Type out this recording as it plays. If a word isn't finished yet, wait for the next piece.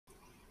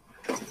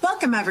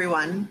Welcome,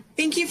 everyone.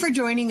 Thank you for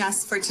joining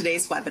us for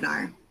today's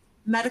webinar,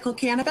 Medical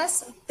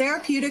Cannabis,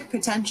 Therapeutic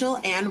Potential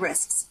and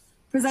Risks,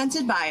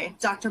 presented by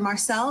Dr.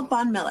 Marcel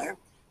Bonn-Miller,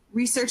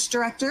 Research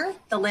Director,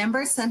 the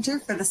Lambert Center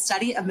for the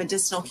Study of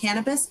Medicinal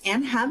Cannabis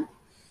and Hemp,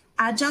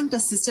 Adjunct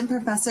Assistant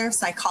Professor of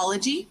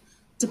Psychology,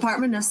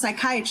 Department of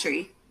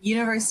Psychiatry,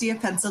 University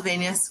of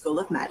Pennsylvania School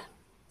of Med.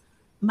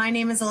 My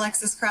name is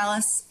Alexis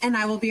Corrales, and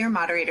I will be your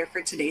moderator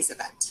for today's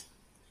event.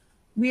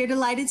 We are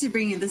delighted to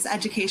bring you this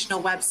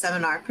educational web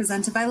seminar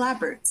presented by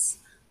LabRoots.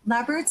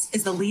 LabRoots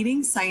is the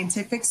leading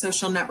scientific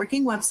social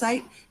networking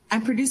website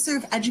and producer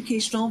of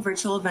educational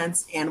virtual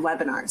events and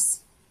webinars.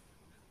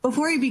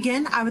 Before we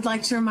begin, I would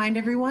like to remind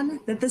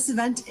everyone that this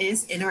event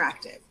is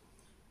interactive.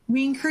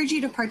 We encourage you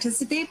to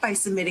participate by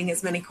submitting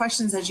as many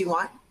questions as you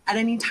want at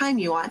any time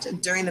you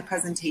want during the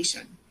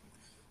presentation.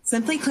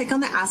 Simply click on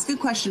the Ask a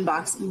Question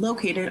box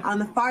located on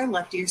the far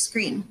left of your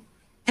screen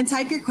and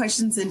type your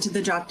questions into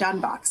the drop-down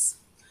box.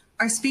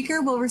 Our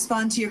speaker will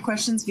respond to your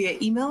questions via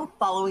email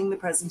following the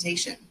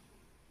presentation.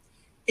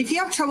 If you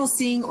have trouble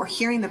seeing or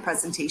hearing the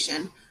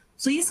presentation,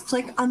 please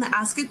click on the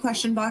Ask a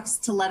Question box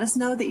to let us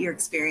know that you're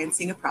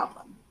experiencing a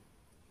problem.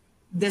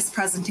 This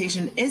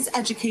presentation is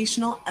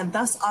educational and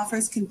thus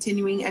offers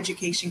continuing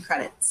education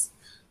credits.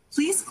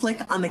 Please click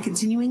on the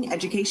Continuing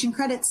Education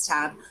Credits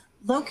tab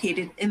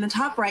located in the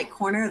top right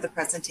corner of the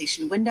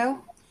presentation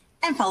window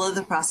and follow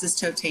the process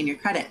to obtain your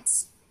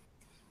credits.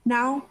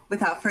 Now,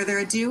 without further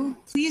ado,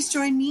 please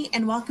join me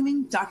in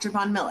welcoming Dr.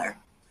 Bonn-Miller.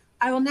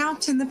 I will now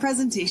turn the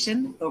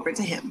presentation over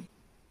to him.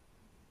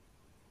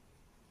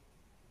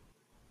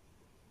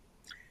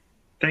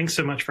 Thanks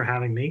so much for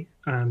having me.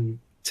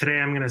 Today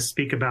I'm going to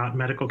speak about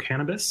medical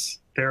cannabis,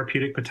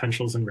 therapeutic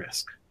potentials and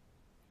risk.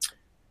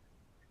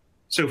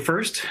 So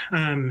first,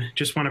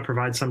 just want to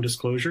provide some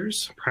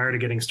disclosures prior to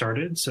getting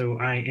started. So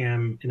I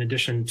am, in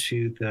addition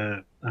to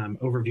the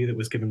overview that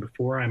was given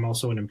before, I'm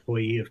also an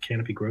employee of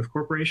Canopy Growth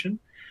Corporation,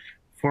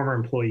 former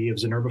employee of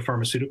Zynerba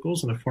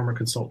Pharmaceuticals, and a former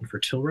consultant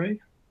for Tilray.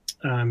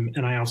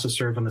 And I also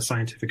serve on the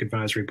scientific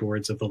advisory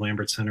boards of the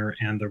Lambert Center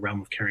and the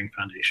Realm of Caring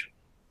Foundation.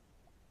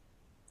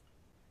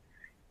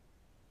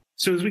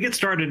 So as we get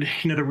started,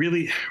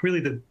 really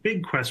the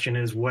big question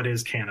is, what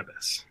is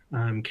cannabis?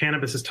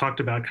 Cannabis is talked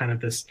about kind of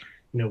this,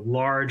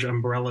 large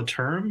umbrella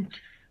term,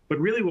 but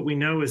really what we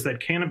know is that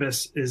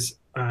cannabis is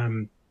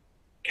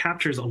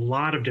captures a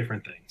lot of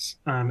different things.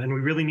 And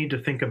we really need to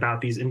think about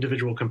these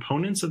individual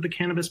components of the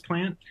cannabis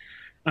plant,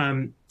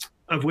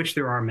 of which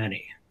there are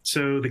many.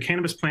 So the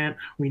cannabis plant,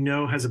 we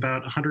know, has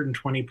about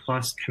 120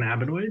 plus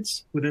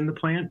cannabinoids within the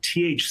plant.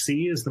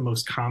 THC is the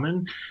most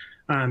common.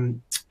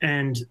 And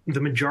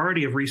the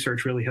majority of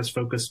research really has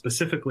focused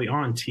specifically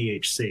on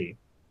THC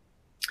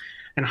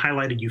and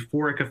highlighted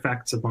euphoric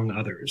effects among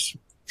others.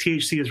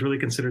 THC is really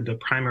considered the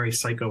primary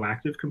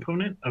psychoactive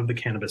component of the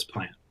cannabis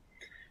plant.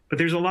 But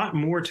there's a lot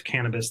more to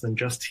cannabis than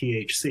just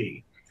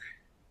THC.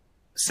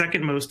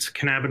 Second most studied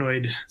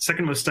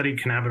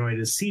cannabinoid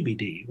is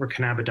CBD, or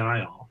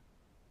cannabidiol.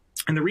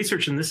 And the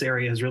research in this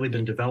area has really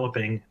been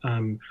developing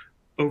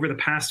over the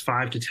past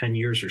 5 to 10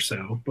 years or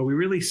so, but we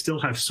really still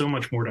have so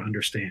much more to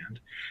understand.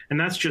 And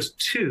that's just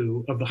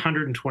 2 of the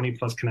 120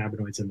 plus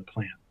cannabinoids in the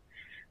plant.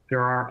 There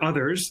are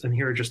others, and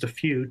here are just a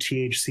few: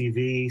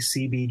 THCV,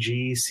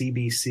 CBG,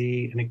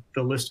 CBC, and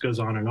the list goes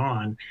on.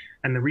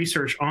 And the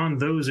research on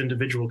those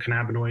individual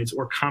cannabinoids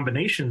or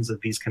combinations of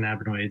these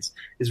cannabinoids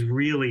is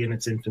really in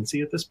its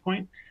infancy at this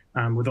point,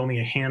 with only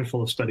a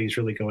handful of studies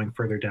really going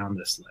further down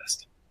this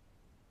list.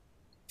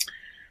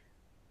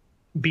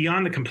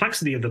 Beyond the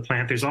complexity of the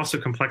plant, there's also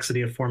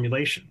complexity of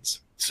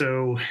formulations.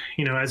 So,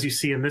 as you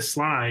see in this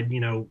slide,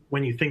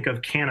 when you think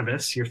of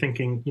cannabis, you're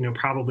thinking,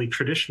 probably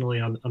traditionally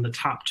on the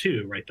top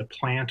 2, right? The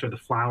plant or the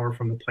flower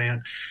from the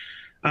plant.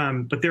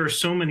 But there are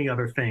so many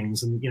other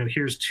things. And,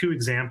 here's 2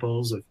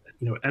 examples of,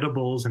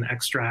 edibles and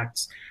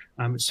extracts.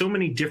 So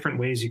many different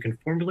ways you can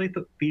formulate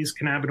these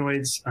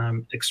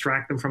cannabinoids,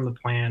 extract them from the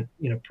plant,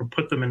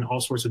 put them in all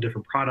sorts of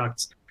different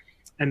products.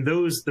 And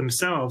those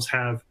themselves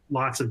have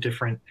lots of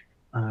different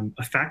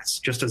effects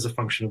just as a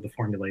function of the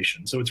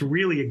formulation. So it's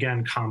really,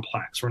 again,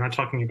 complex. We're not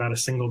talking about a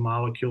single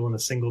molecule and a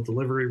single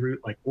delivery route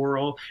like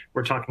oral.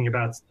 We're talking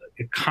about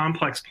a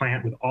complex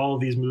plant with all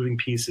of these moving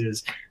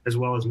pieces, as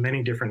well as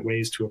many different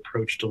ways to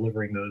approach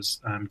delivering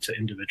those to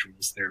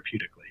individuals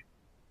therapeutically.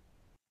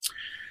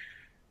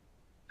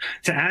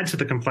 To add to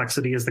the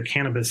complexity is the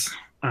cannabis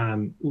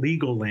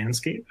legal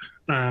landscape.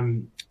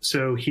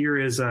 So here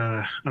is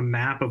a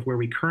map of where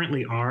we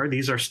currently are.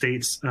 These are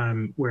states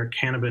where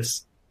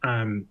cannabis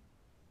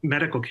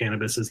medical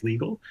cannabis is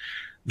legal.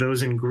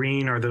 Those in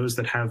green are those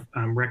that have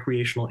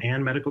recreational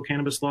and medical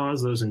cannabis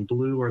laws. Those in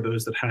blue are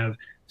those that have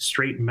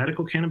straight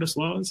medical cannabis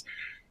laws.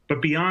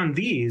 But beyond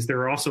these, there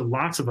are also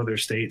lots of other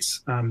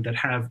states that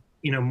have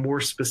more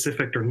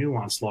specific or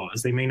nuanced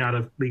laws. They may not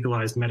have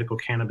legalized medical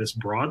cannabis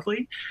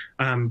broadly,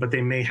 but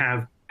they may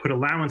have put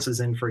allowances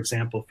in, for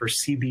example, for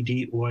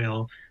CBD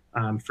oil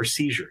for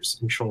seizures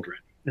in children.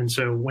 And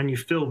so when you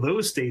fill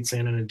those states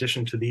in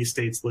addition to these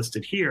states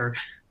listed here,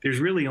 there's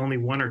really only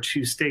 1 or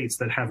 2 states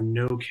that have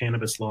no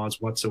cannabis laws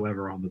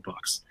whatsoever on the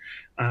books.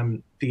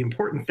 The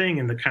important thing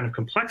and the kind of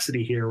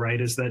complexity here, right,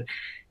 is that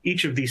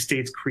each of these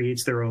states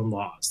creates their own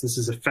laws. This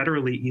is a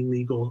federally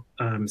illegal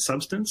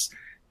substance.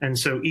 And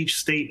so each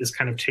state is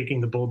kind of taking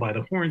the bull by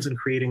the horns and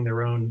creating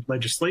their own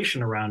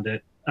legislation around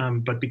it.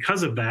 But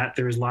because of that,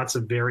 there's lots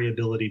of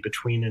variability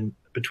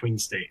between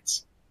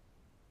states.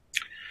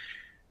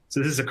 So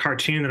this is a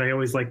cartoon that I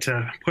always like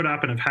to put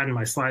up and I've had in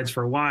my slides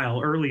for a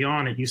while. Early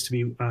on, it used to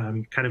be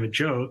kind of a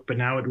joke, but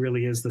now it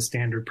really is the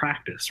standard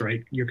practice,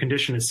 right? Your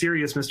condition is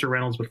serious, Mr.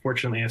 Reynolds, but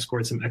fortunately I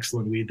scored some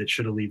excellent weed that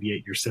should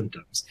alleviate your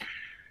symptoms.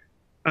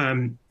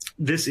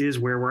 This is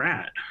where we're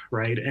at,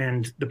 right?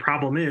 And the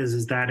problem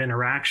is that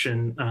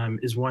interaction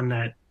is one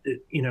that,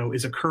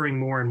 is occurring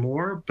more and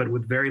more, but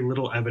with very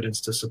little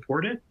evidence to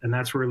support it. And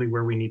that's really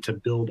where we need to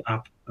build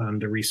up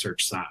the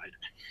research side.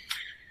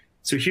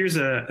 So here's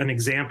an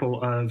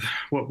example of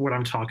what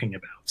I'm talking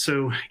about.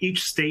 So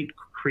each state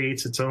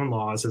creates its own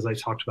laws, as I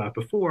talked about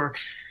before,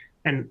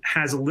 and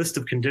has a list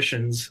of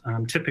conditions,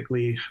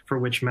 typically for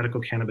which medical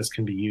cannabis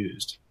can be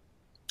used.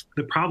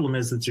 The problem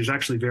is that there's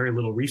actually very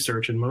little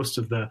research, and most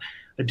of the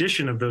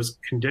addition of those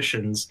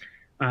conditions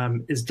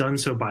is done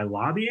so by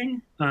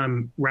lobbying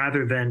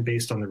rather than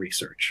based on the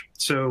research.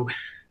 So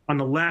on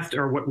the left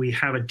are what we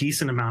have a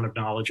decent amount of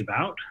knowledge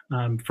about,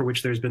 for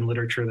which there's been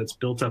literature that's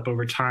built up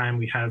over time.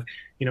 We have,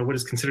 what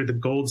is considered the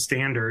gold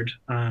standard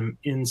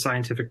in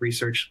scientific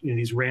research,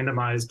 these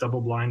randomized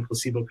double-blind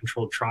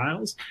placebo-controlled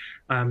trials.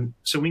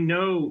 So we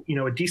know,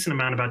 a decent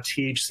amount about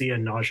THC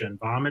and nausea and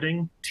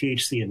vomiting,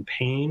 THC and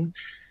pain,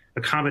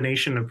 a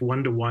combination of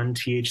 1-to-1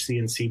 THC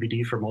and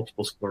CBD for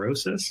multiple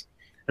sclerosis,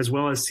 as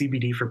well as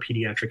CBD for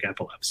pediatric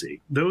epilepsy.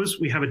 Those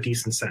we have a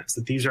decent sense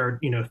that these are,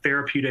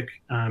 therapeutic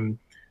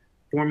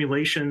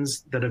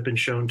formulations that have been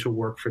shown to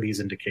work for these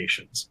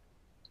indications.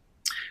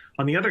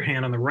 On the other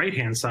hand, on the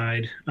right-hand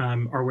side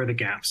are where the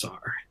gaps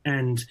are.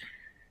 And,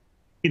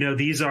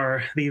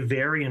 they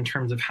vary in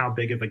terms of how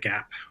big of a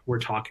gap we're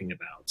talking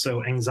about.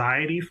 So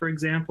anxiety, for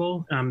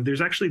example,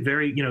 there's actually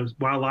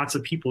while lots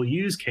of people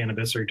use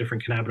cannabis or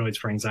different cannabinoids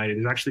for anxiety,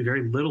 there's actually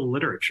very little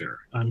literature.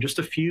 Just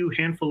a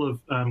handful of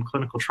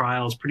clinical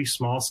trials, pretty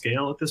small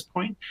scale at this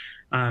point,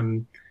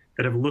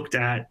 that have looked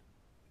at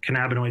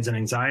cannabinoids and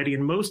anxiety,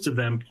 and most of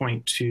them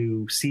point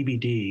to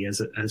CBD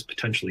as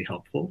potentially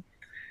helpful.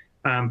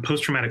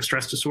 Post-traumatic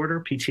stress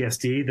disorder,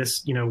 PTSD,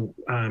 this,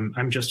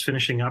 I'm just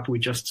finishing up. We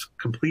just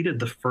completed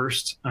the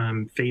first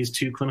phase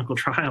 2 clinical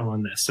trial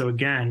on this. So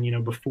again,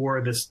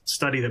 before this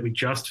study that we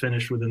just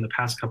finished within the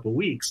past couple of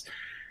weeks,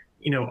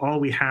 all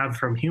we have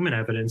from human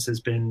evidence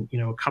has been,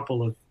 a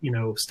couple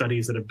of,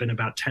 studies that have been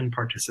about 10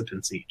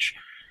 participants each.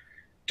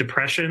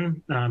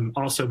 Depression,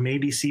 also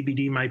maybe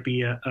CBD might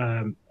be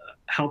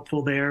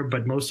helpful there,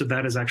 but most of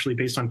that is actually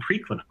based on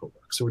preclinical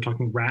work. So we're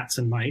talking rats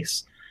and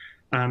mice.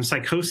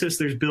 Psychosis,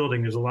 there's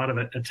a lot of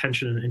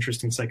attention and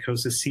interest in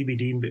psychosis.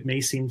 CBD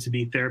may seem to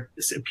be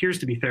appears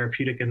to be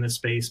therapeutic in this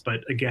space, but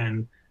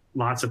again,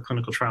 lots of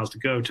clinical trials to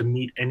go to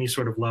meet any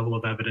sort of level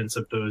of evidence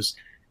of those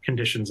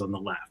conditions on the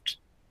left.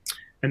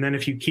 And then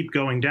if you keep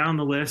going down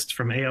the list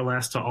from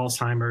ALS to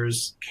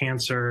Alzheimer's,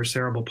 cancer,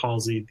 cerebral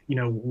palsy,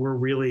 we're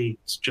really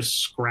just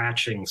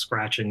scratching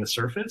the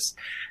surface.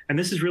 And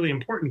this is really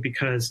important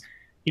because,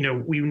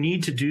 we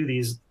need to do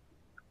these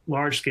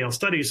large-scale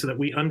studies so that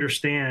we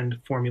understand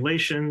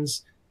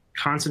formulations,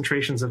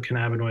 concentrations of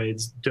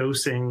cannabinoids,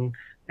 dosing,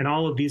 and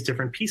all of these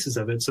different pieces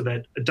of it so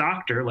that a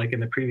doctor, like in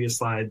the previous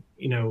slide,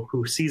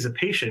 who sees a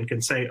patient can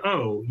say,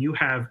 oh, you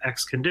have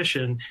X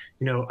condition,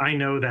 I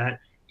know that,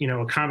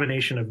 a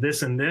combination of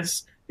this and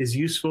this is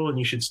useful and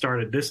you should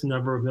start at this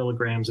number of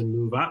milligrams and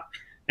move up,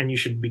 and you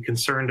should be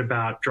concerned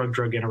about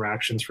drug-drug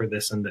interactions for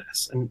this and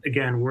this. And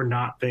again, we're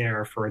not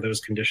there for those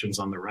conditions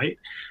on the right.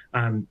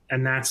 And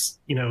that's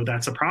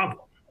a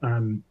problem.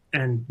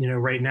 And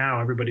right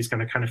now everybody's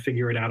going to kind of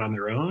figure it out on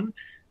their own.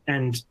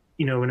 And,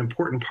 an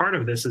important part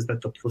of this is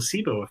that the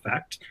placebo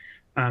effect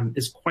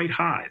is quite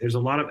high. There's a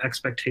lot of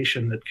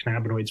expectation that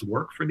cannabinoids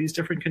work for these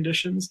different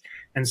conditions.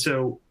 And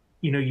so,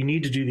 you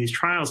need to do these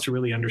trials to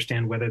really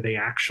understand whether they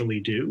actually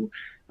do.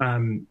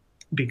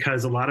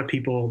 Because a lot of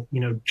people,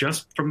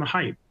 just from the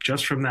hype,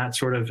 just from that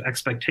sort of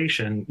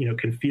expectation,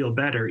 can feel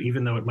better,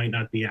 even though it might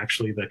not be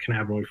actually the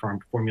cannabinoid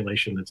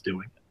formulation that's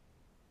doing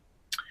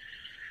it.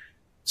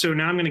 So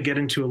now I'm going to get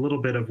into a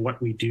little bit of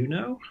what we do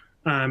know.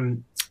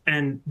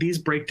 And these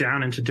break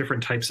down into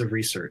different types of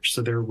research.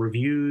 So there are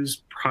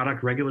reviews,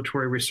 product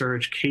regulatory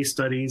research, case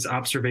studies,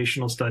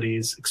 observational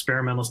studies,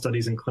 experimental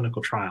studies, and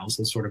clinical trials,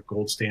 the sort of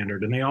gold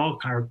standard. And they all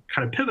are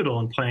kind of pivotal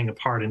in playing a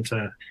part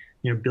into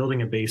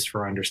building a base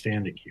for our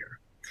understanding here.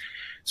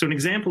 So an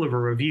example of a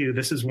review,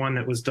 this is one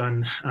that was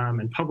done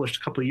and published a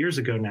couple of years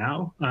ago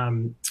now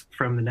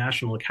from the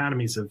National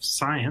Academies of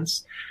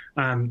Science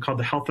called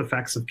The Health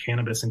Effects of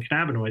Cannabis and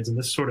Cannabinoids. And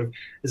this sort of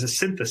is a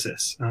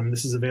synthesis.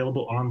 This is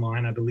available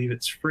online. I believe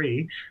it's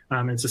free.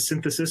 It's a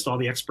synthesis. All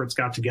the experts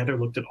got together,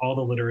 looked at all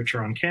the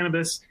literature on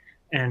cannabis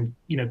and,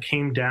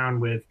 came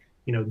down with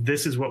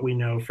this is what we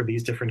know for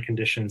these different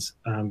conditions.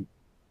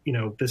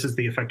 This is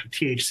the effect of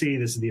THC,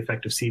 this is the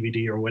effect of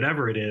CBD, or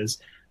whatever it is,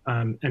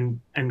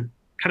 and kind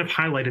of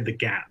highlighted the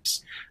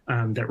gaps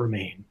that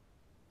remain.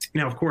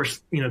 Now, of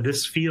course,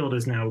 this field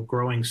is now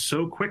growing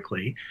so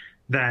quickly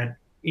that,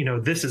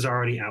 this is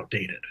already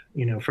outdated.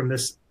 From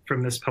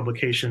this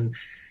publication,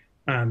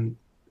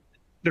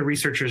 the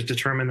researchers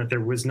determined that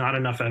there was not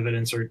enough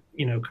evidence or,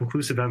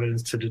 conclusive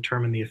evidence to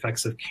determine the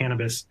effects of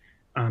cannabis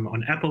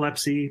on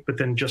epilepsy. But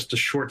then just a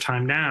short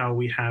time now,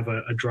 we have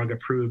a drug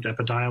approved,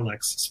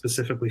 Epidiolex,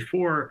 specifically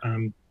for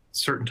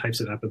certain types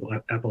of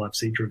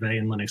epilepsy, Dravet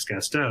and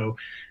Lennox-Gastaut.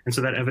 And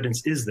so that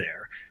evidence is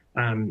there.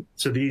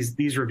 So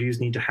these reviews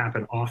need to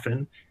happen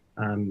often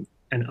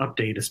and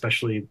update,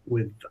 especially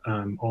with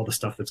all the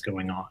stuff that's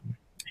going on.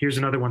 Here's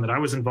another one that I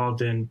was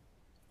involved in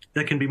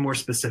that can be more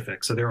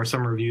specific. So there are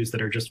some reviews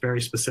that are just very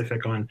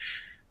specific on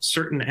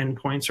certain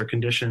endpoints or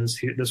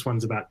conditions. This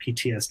one's about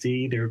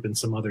PTSD. There have been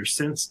some others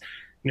since.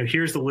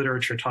 Here's the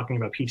literature talking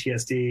about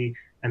PTSD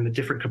and the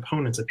different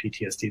components of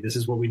PTSD. This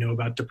is what we know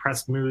about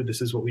depressed mood.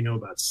 This is what we know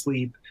about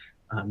sleep.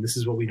 This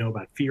is what we know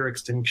about fear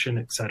extinction,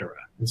 et cetera.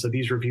 And so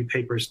these review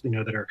papers,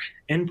 that are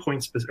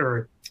endpoint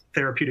or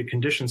therapeutic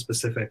condition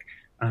specific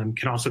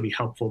can also be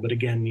helpful, but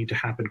again, need to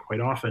happen quite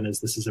often as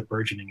this is a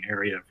burgeoning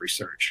area of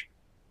research.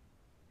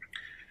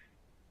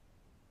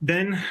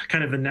 Then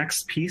kind of the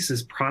next piece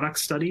is product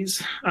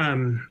studies.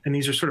 And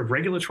these are sort of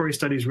regulatory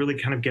studies, really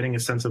kind of getting a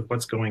sense of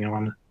what's going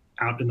on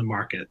out in the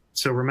market.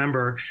 So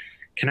remember,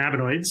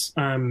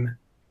 cannabinoids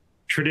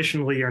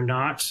traditionally are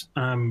not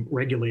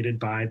regulated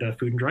by the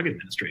Food and Drug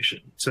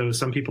Administration. So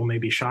some people may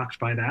be shocked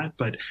by that,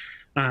 but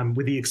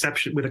with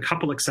a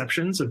couple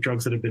exceptions of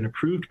drugs that have been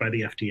approved by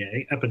the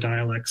FDA,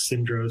 Epidiolex,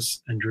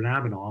 Syndros, and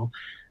Dronabinol,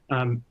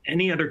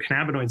 any other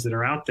cannabinoids that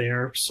are out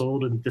there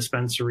sold in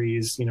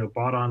dispensaries,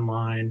 bought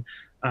online,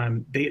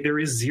 there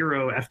is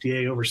zero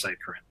FDA oversight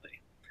currently.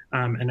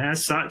 And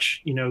as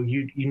such, you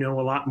know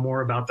a lot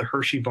more about the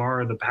Hershey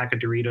bar or the pack of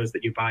Doritos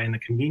that you buy in the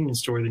convenience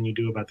store than you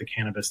do about the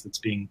cannabis that's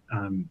being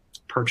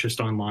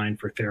purchased online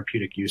for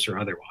therapeutic use or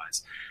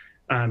otherwise.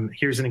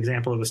 Here's an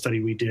example of a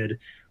study we did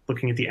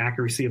looking at the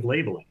accuracy of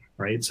labeling,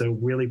 right? So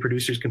really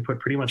producers can put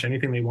pretty much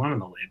anything they want on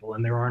the label,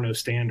 and there are no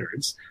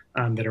standards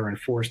that are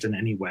enforced in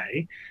any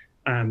way.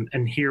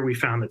 And here we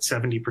found that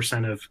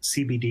 70% of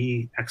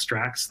CBD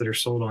extracts that are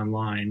sold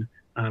online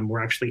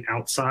were actually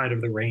outside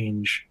of the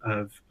range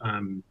of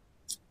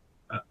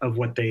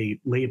what they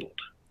labeled.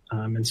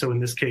 And so in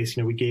this case,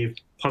 we gave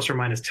plus or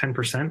minus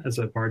 10% as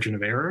a margin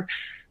of error.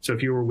 So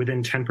if you were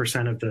within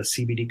 10% of the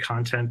CBD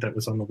content that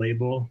was on the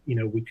label,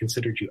 we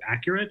considered you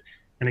accurate.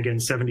 And again,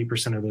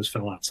 70% of those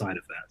fell outside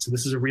of that. So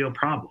this is a real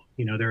problem.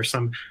 There are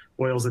some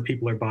oils that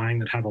people are buying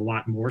that have a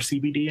lot more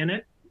CBD in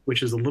it,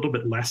 which is a little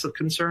bit less of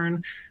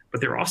concern. But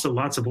there are also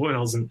lots of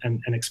oils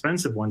and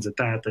expensive ones at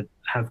that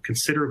have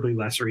considerably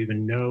less or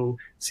even no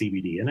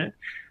CBD in it.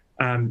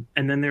 And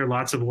then there are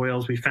lots of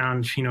oils we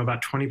found,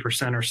 about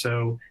 20% or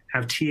so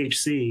have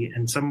THC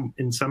and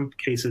in some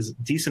cases,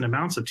 decent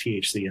amounts of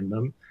THC in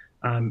them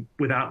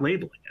without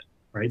labeling it,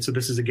 right? So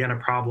this is, again, a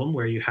problem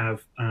where you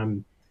have,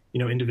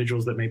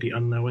 individuals that may be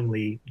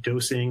unknowingly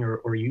dosing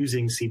or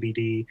using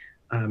CBD,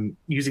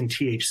 using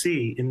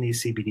THC in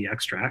these CBD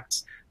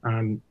extracts.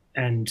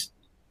 And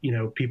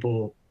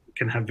people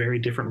can have very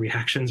different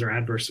reactions or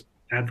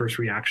adverse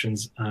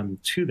reactions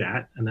to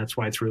that. And that's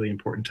why it's really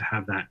important to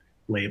have that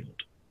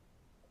labeled.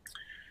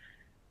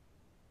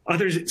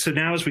 So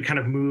now as we kind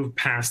of move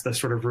past the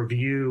sort of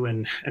review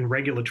and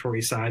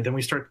regulatory side, then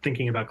we start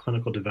thinking about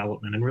clinical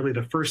development. And really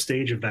the first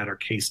stage of that are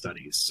case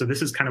studies. So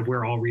this is kind of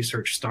where all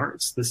research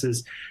starts. This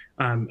is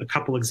a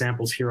couple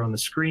examples here on the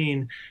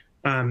screen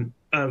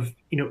of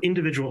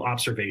individual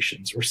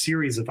observations or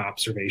series of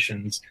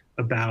observations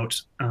about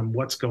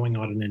what's going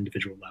on at an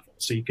individual level.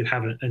 So you could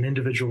have an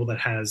individual that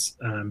has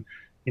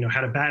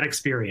had a bad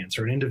experience,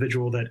 or an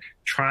individual that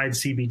tried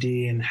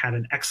CBD and had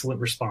an excellent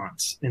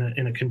response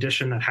in a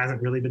condition that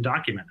hasn't really been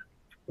documented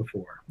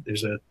before.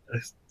 There's a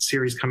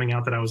series coming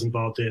out that I was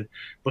involved in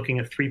looking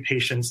at 3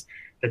 patients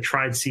that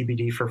tried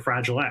CBD for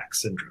Fragile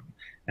X syndrome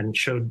and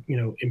showed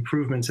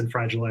improvements in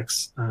Fragile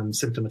X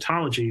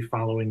symptomatology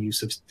following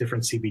use of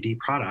different CBD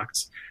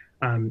products.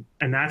 And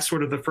that's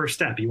sort of the first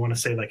step. You want to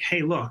say like,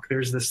 hey, look,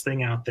 there's this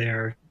thing out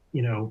there,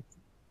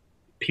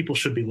 people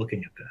should be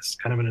looking at this,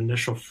 kind of an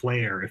initial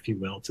flare, if you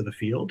will, to the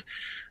field.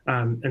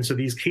 And so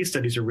these case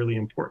studies are really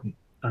important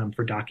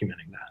for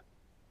documenting that.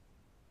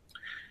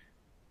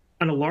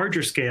 On a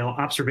larger scale,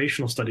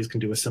 observational studies can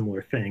do a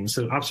similar thing.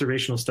 So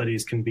observational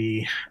studies can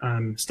be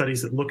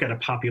studies that look at a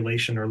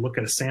population or look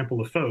at a sample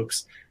of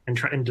folks and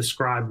try and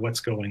describe what's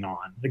going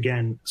on.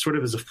 Again, sort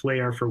of as a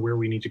flair for where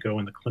we need to go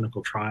in the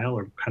clinical trial,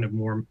 or kind of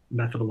more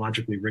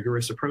methodologically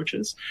rigorous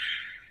approaches.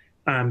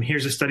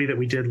 Here's a study that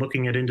we did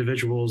looking at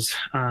individuals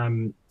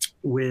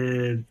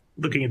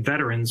looking at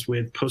veterans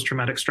with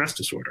post-traumatic stress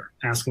disorder,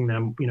 asking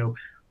them,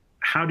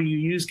 how do you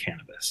use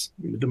cannabis?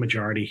 The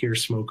majority here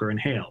smoke or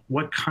inhale.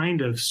 What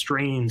kind of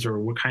strains or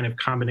what kind of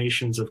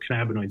combinations of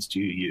cannabinoids do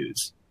you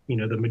use?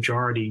 The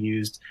majority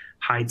used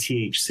high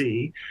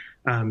THC.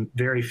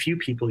 Very few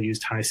people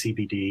used high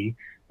CBD.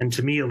 And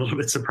to me, a little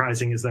bit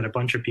surprising is that a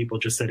bunch of people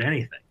just said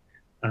anything.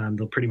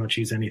 They'll pretty much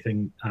use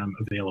anything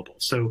available.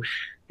 So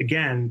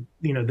again,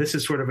 this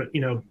is sort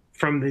of,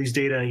 from these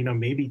data,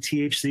 maybe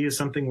THC is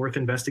something worth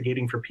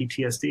investigating for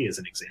PTSD as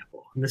an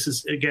example. And this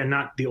is, again,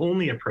 not the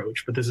only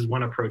approach, but this is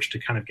one approach to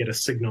kind of get a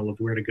signal of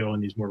where to go in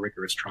these more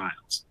rigorous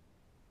trials.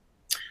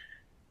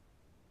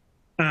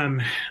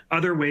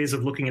 Other ways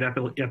of looking at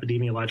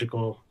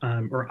epidemiological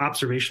or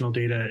observational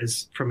data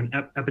is from an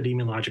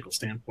epidemiological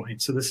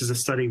standpoint. So this is a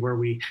study where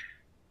we,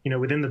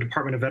 within the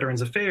Department of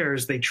Veterans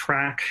Affairs, they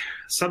track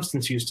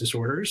substance use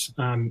disorders,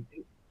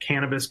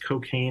 cannabis,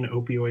 cocaine,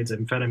 opioids,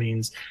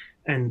 amphetamines,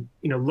 and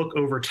look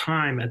over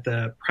time at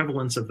the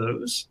prevalence of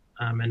those.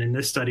 And in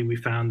this study, we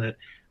found that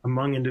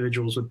among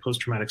individuals with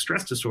post-traumatic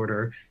stress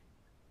disorder,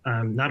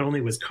 not only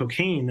was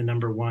cocaine the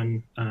number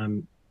one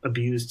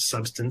abused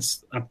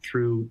substance up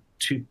through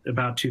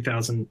about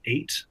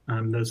 2008.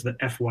 Those the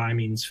FY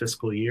means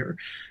fiscal year.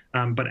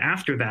 But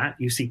after that,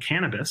 you see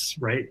cannabis,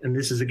 right? And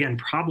this is, again,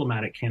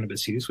 problematic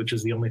cannabis use, which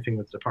is the only thing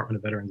that the Department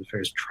of Veterans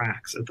Affairs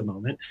tracks at the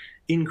moment,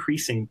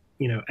 increasing,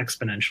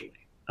 exponentially.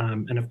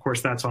 And of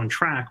course, that's on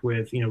track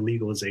with,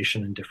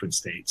 legalization in different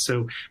states.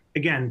 So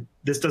again,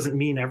 this doesn't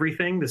mean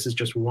everything. This is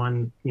just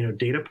one,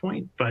 data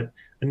point, but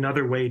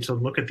another way to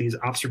look at these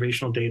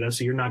observational data.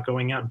 So you're not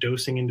going out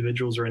dosing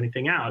individuals or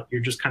anything out.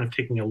 You're just kind of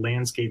taking a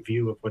landscape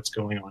view of what's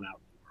going on out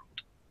in the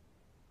world.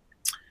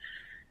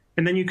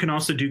 And then you can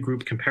also do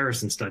group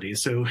comparison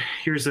studies. So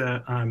here's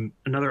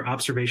another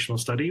observational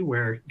study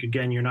where,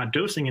 again, you're not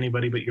dosing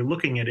anybody, but you're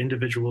looking at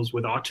individuals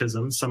with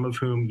autism, some of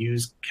whom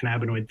use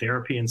cannabinoid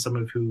therapy and some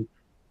of whom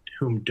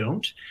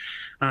don't,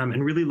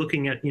 and really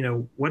looking at,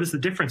 what is the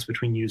difference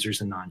between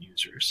users and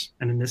non-users?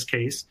 And in this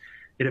case,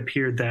 it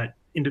appeared that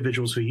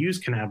individuals who use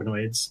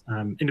cannabinoids,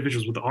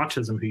 individuals with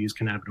autism who use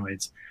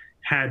cannabinoids,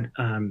 had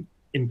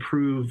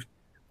improved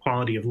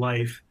quality of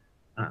life,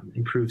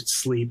 improved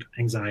sleep,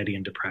 anxiety,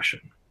 and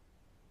depression.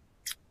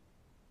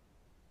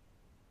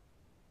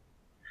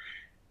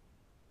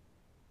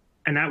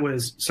 And that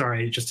was,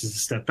 sorry, just as a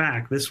step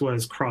back, this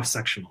was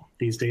cross-sectional,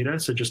 these data.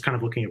 So just kind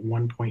of looking at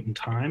one point in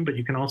time, but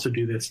you can also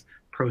do this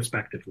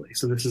prospectively.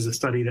 So this is a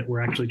study that we're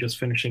actually just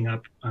finishing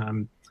up,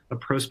 a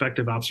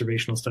prospective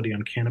observational study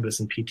on cannabis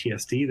and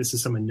PTSD. This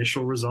is some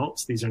initial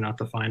results. These are not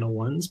the final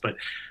ones, but,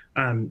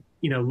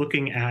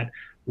 looking at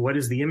what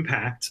is the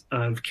impact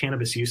of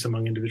cannabis use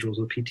among individuals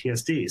with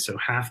PTSD. So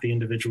half the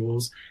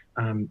individuals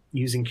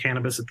using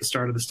cannabis at the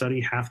start of the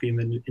study, half the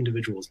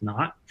individuals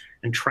not,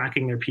 and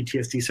tracking their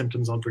PTSD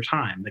symptoms over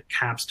time. The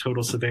CAPS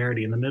total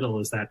severity in the middle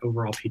is that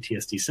overall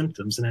PTSD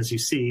symptoms. And as you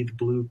see, the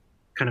blue,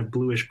 kind of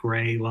bluish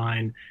gray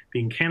line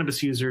being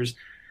cannabis users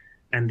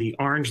and the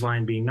orange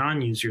line being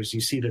non-users,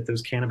 you see that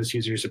those cannabis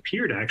users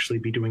appear to actually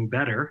be doing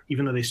better,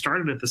 even though they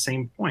started at the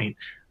same point.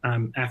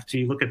 After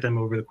you look at them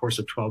over the course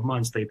of 12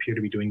 months, they appear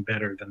to be doing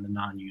better than the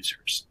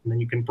non-users. And then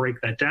you can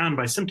break that down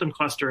by symptom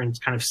cluster and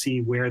kind of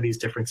see where these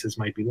differences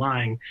might be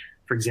lying,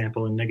 for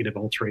example, in negative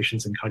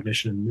alterations in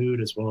cognition and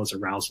mood, as well as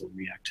arousal and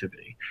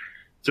reactivity.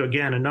 So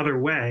again, another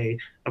way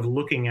of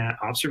looking at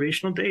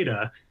observational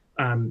data,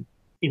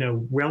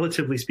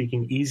 relatively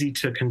speaking, easy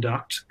to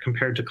conduct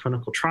compared to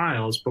clinical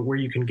trials, but where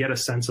you can get a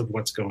sense of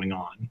what's going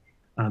on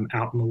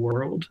out in the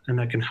world. And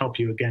that can help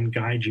you, again,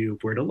 guide you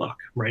where to look,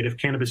 right? If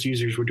cannabis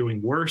users were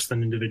doing worse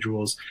than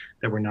individuals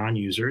that were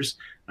non-users,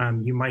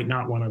 you might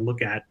not want to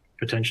look at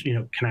potentially,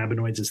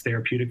 cannabinoids as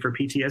therapeutic for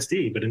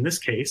PTSD. But in this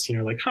case,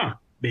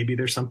 maybe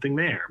there's something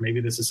there.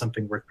 Maybe this is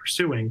something worth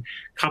pursuing,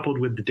 coupled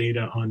with the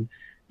data on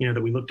that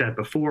we looked at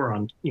before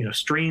on,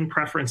 strain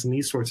preference and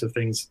these sorts of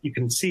things. You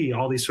can see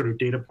all these sort of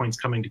data points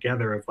coming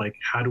together of like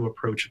how to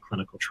approach a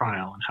clinical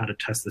trial and how to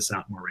test this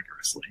out more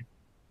rigorously.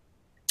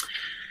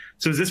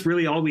 So is this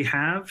really all we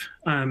have?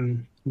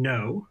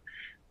 No.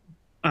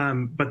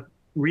 But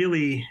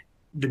really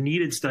the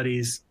needed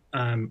studies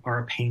are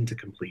a pain to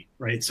complete,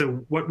 right?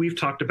 So what we've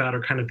talked about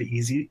are kind of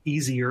the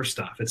easier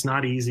stuff. It's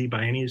not easy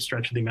by any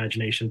stretch of the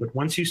imagination, but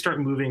once you start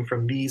moving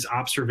from these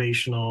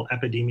observational,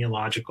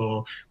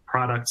 epidemiological,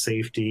 product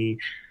safety,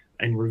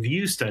 and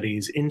review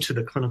studies into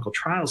the clinical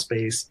trial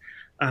space,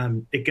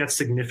 it gets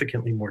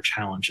significantly more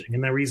challenging.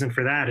 And the reason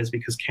for that is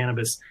because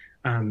cannabis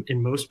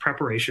in most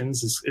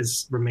preparations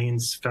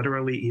remains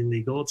federally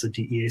illegal. It's a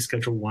DEA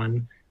Schedule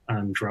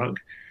I drug.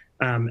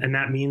 And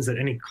that means that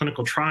any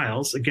clinical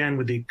trials, again,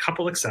 with the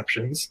couple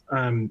exceptions,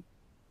 and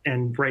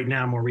right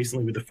now, more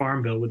recently with the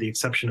Farm Bill, with the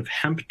exception of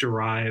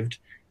hemp-derived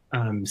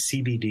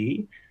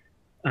CBD,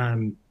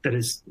 that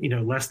is,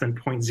 less than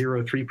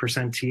 0.03%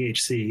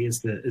 THC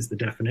is the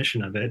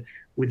definition of it.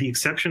 With the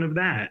exception of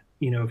that,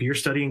 if you're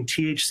studying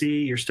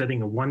THC, you're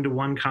studying a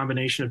one-to-one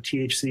combination of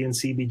THC and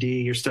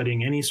CBD, you're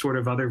studying any sort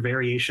of other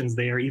variations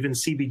there, even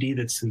CBD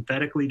that's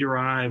synthetically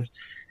derived,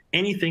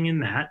 anything in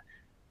that,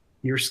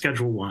 you're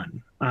Schedule I,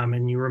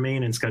 and you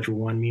remain in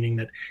Schedule I, meaning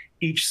that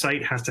each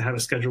site has to have a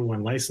Schedule I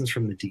license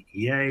from the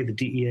DEA. The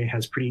DEA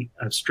has pretty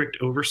strict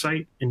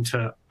oversight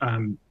into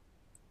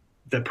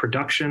the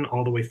production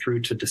all the way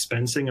through to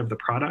dispensing of the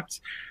product.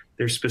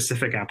 There's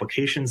specific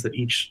applications that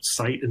each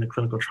site in the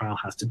clinical trial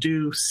has to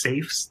do,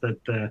 safes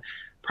that the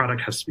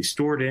product has to be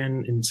stored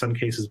in some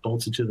cases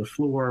bolted to the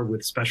floor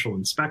with special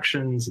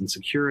inspections and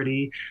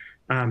security.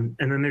 And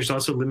then there's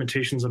also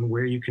limitations on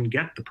where you can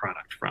get the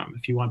product from.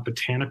 If you want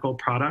botanical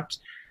product,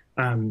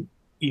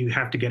 you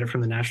have to get it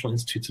from the National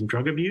Institutes on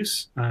Drug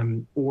Abuse,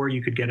 or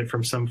you could get it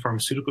from some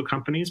pharmaceutical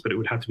companies, but it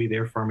would have to be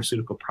their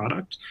pharmaceutical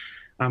product,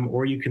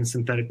 or you can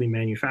synthetically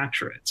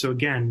manufacture it. So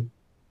again,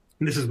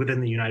 this is within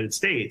the United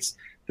States,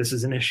 this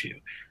is an issue.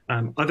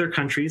 Other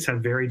countries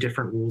have very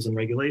different rules and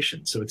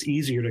regulations. So it's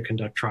easier to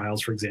conduct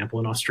trials, for example,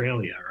 in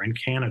Australia or in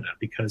Canada,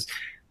 because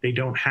they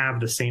don't have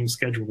the same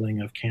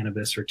scheduling of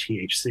cannabis or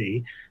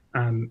THC.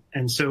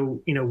 And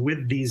so,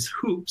 with these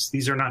hoops,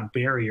 these are not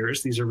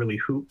barriers, these are really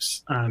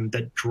hoops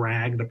that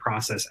drag the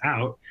process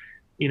out.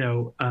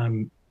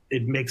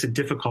 It makes it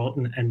difficult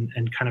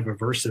and kind of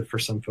aversive for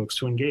some folks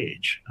to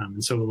engage.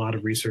 And so a lot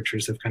of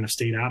researchers have kind of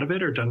stayed out of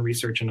it or done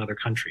research in other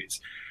countries.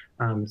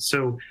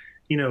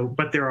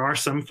 But there are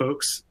some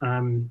folks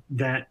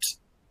that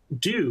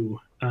do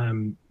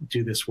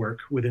this work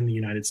within the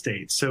United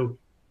States. So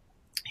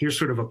here's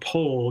sort of a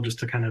poll just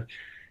to kind of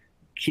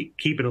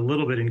keep it a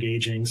little bit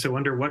engaging. So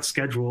under what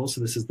schedule,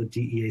 so this is the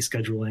DEA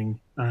scheduling,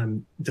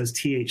 does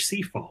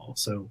THC fall?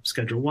 So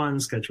Schedule 1,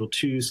 Schedule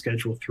 2,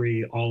 Schedule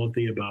 3, all of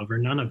the above, or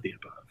none of the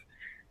above?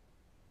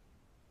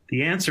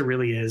 The answer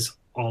really is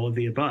all of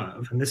the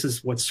above. And this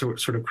is what's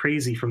sort of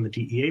crazy from the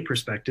DEA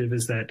perspective,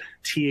 is that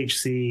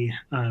THC,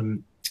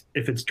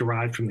 if it's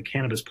derived from the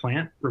cannabis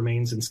plant,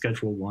 remains in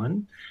Schedule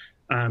 1.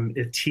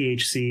 If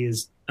THC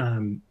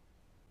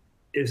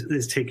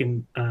is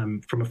taken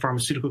from a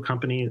pharmaceutical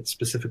company, it's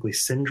specifically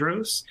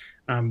Syndrose,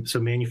 so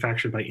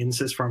manufactured by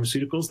Insys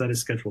Pharmaceuticals, that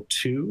is Schedule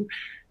 2.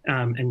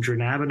 And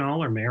dronabinol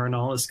or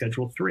Marinol is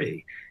Schedule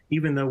 3,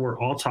 even though we're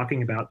all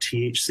talking about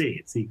THC.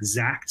 It's the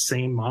exact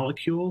same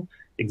molecule,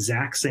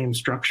 exact same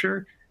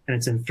structure, and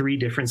it's in 3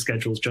 different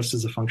schedules just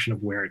as a function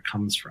of where it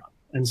comes from.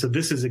 And so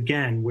this is,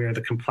 again, where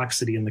the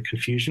complexity and the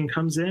confusion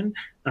comes in.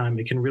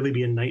 It can really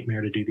be a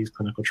nightmare to do these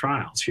clinical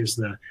trials. Here's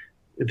the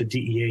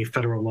DEA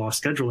federal law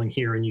scheduling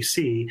here, and you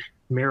see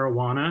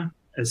marijuana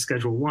as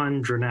Schedule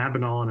 1,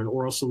 dronabinol in an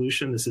oral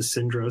solution. This is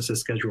Syndrose as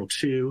Schedule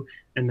 2,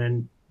 and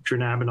then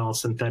dronabinol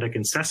synthetic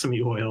in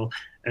sesame oil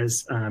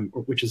as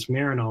which is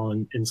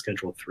Marinol in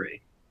Schedule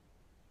 3.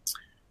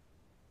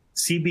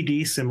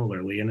 CBD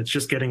similarly, and it's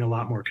just getting a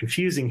lot more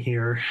confusing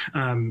here.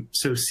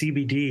 So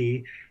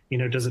CBD,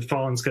 does it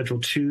fall in Schedule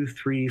 2,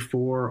 3,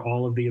 4,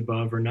 all of the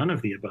above, or none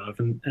of the above?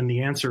 And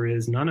the answer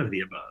is none of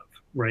the above,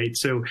 right?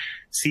 So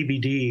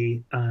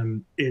CBD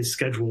is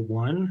Schedule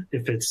 1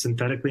 if it's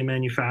synthetically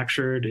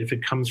manufactured. If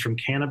it comes from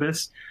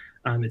cannabis,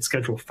 it's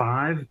Schedule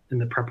 5 in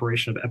the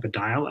preparation of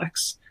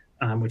Epidiolex,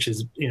 which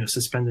is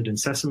suspended in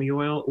sesame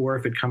oil, or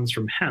if it comes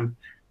from hemp,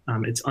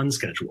 it's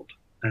unscheduled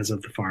as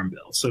of the Farm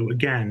Bill. So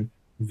again,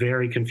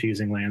 very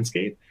confusing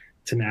landscape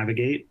to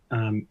navigate.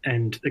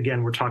 And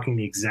again, we're talking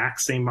the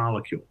exact same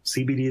molecule.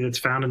 CBD that's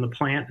found in the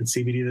plant and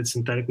CBD that's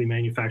synthetically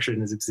manufactured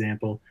in this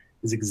example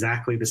is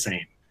exactly the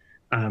same,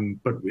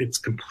 but it's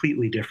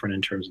completely different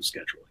in terms of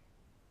scheduling.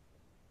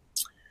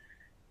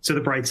 So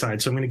the bright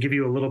side. So I'm going to give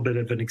you a little bit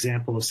of an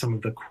example of some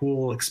of the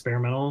cool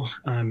experimental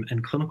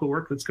and clinical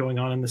work that's going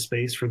on in the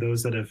space for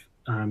those that have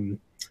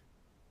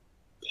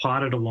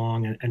plodded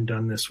along and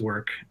done this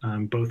work,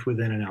 both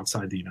within and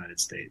outside the United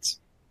States.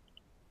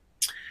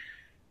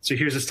 So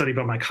here's a study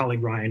by my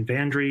colleague Ryan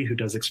Vandry, who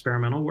does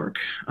experimental work.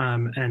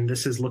 And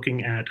this is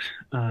looking at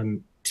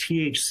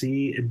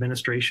THC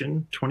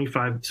administration,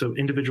 so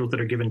individuals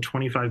that are given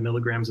 25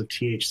 milligrams of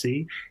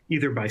THC,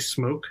 either by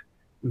smoke,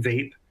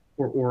 vape,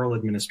 or oral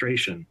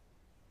administration.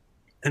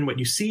 And what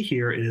you see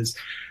here is,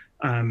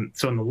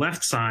 so on the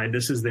left side,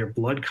 this is their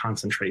blood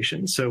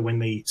concentration. So when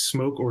they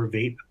smoke or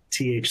vape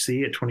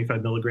THC at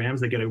 25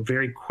 milligrams, they get a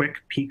very quick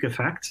peak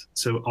effect.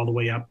 So all the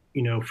way up,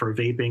 for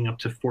vaping up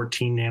to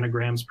 14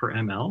 nanograms per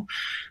ml.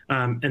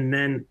 And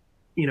then,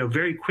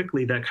 very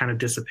quickly that kind of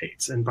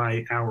dissipates. And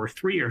by hour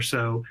 3 or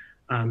so,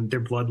 their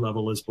blood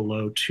level is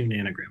below 2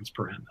 nanograms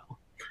per ml.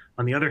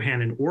 On the other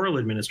hand, in oral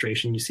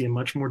administration, you see a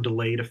much more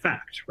delayed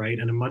effect, right?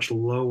 And a much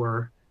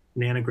lower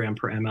nanogram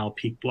per ml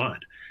peak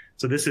blood.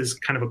 So this is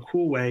kind of a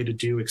cool way to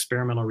do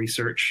experimental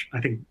research. I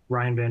think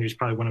Ryan Vandry is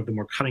probably one of the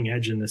more cutting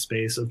edge in this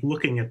space of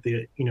looking at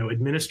the,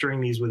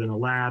 administering these within a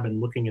lab and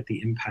looking at the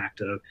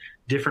impact of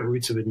different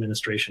routes of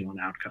administration on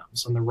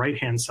outcomes. On the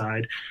right-hand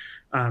side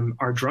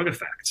are drug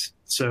effects.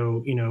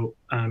 So,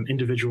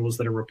 individuals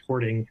that are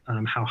reporting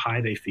how high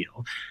they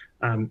feel.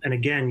 And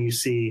again, you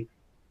see,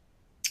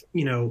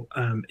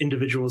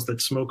 individuals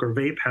that smoke or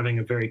vape having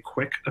a very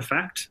quick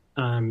effect,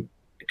 kind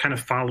of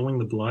following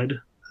the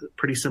blood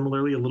pretty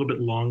similarly, a little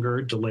bit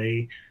longer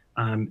delay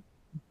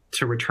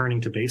to returning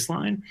to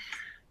baseline.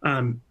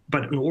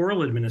 But in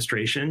oral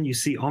administration, you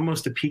see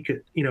almost a peak,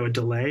 a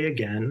delay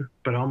again,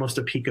 but almost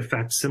a peak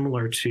effect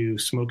similar to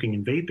smoking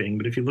and vaping.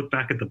 But if you look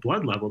back at the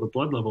blood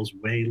level is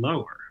way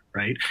lower,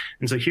 right?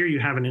 And so here you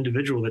have an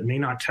individual that may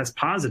not test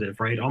positive,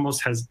 right?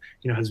 Almost has,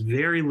 has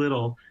very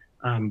little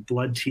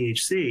blood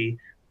THC,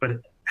 but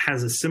it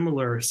has a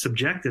similar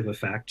subjective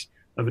effect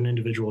of an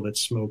individual that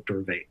smoked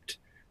or vaped.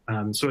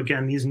 So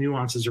again, these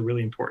nuances are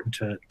really important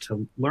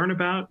to learn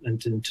about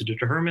and to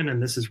determine,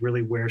 and this is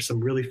really where some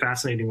really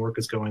fascinating work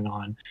is going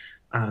on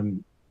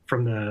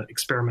from the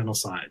experimental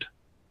side.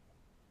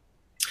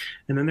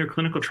 And then there are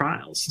clinical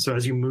trials. So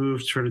as you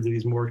move sort of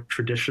these more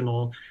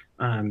traditional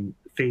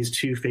phase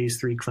 2, phase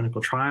 3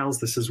 clinical trials,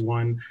 this is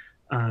one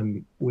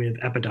with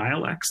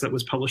Epidiolex that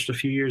was published a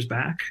few years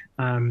back.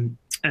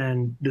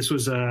 And this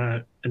was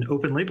an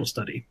open label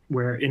study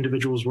where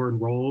individuals were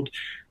enrolled,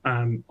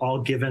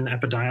 all given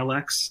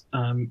Epidiolex,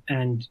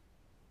 and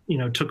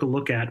took a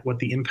look at what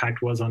the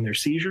impact was on their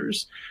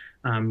seizures,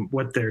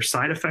 what their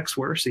side effects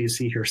were. So you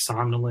see here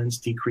somnolence,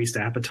 decreased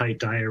appetite,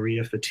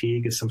 diarrhea,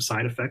 fatigue as some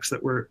side effects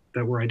that were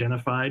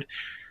identified.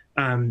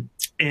 And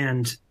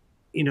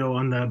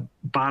on the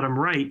bottom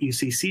right, you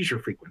see seizure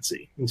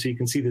frequency. And so you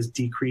can see this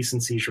decrease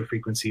in seizure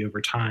frequency over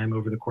time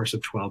over the course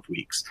of 12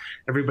 weeks.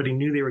 Everybody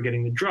knew they were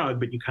getting the drug,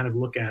 but you kind of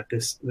look at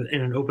this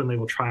in an open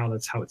label trial,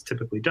 that's how it's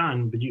typically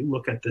done. But you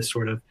look at this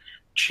sort of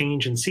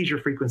change in seizure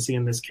frequency,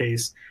 in this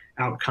case,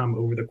 outcome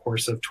over the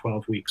course of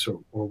 12 weeks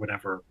or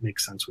whatever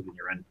makes sense within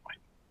your endpoint.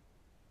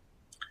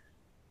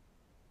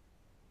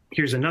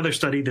 Here's another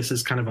study. This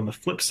is kind of on the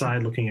flip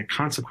side, looking at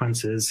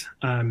consequences.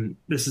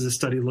 This is a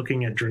study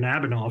looking at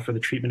dronabinol for the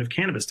treatment of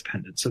cannabis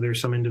dependence. So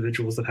there's some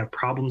individuals that have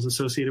problems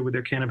associated with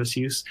their cannabis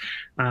use.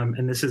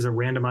 And this is a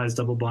randomized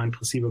double-blind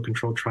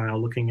placebo-controlled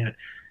trial looking at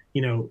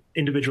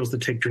individuals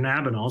that take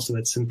dronabinol, so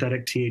that's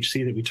synthetic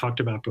THC that we talked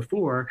about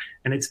before,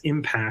 and its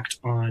impact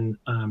on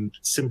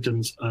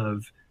symptoms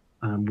of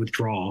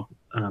withdrawal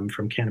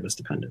from cannabis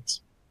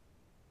dependence.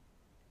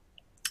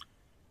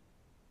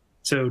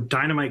 So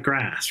dynamite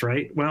grass,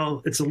 right?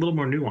 Well, it's a little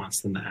more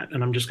nuanced than that.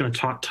 And I'm just going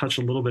to touch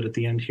a little bit at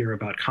the end here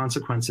about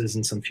consequences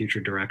and some future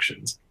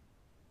directions.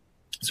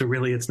 So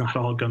really, it's not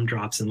all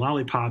gumdrops and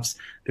lollipops.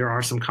 There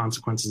are some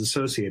consequences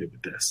associated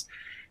with this.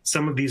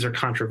 Some of these are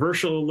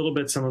controversial a little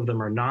bit. Some of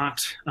them are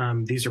not.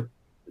 These are,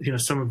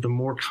 some of the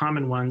more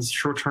common ones.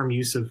 Short-term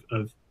use of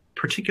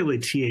particularly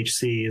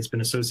THC has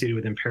been associated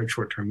with impaired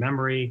short-term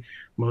memory,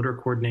 motor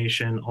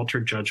coordination,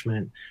 altered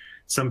judgment,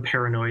 some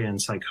paranoia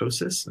and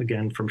psychosis,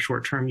 again, from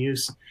short-term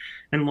use.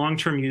 And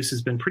long-term use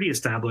has been pretty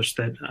established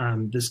that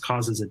this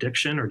causes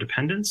addiction or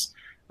dependence.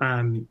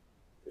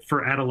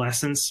 For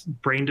adolescents,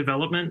 brain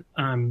development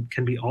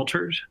can be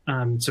altered.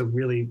 So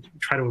really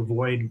try to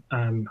avoid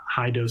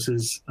high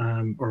doses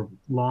or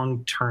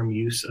long-term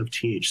use of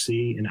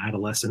THC in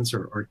adolescence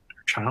or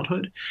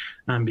childhood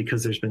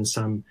because there's been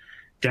some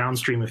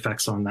downstream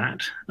effects on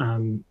that.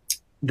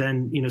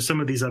 Then,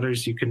 some of these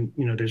others,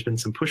 there's been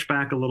some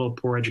pushback, a little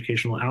poor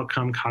educational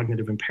outcome,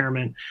 cognitive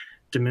impairment,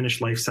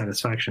 diminished life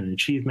satisfaction and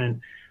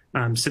achievement,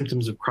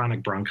 symptoms of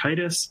chronic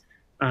bronchitis.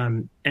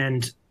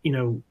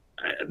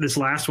 This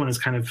last one is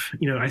kind of,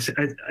 I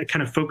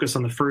kind of focus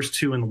on the first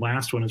two, and the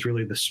last one is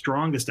really the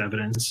strongest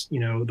evidence,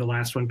 the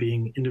last one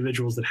being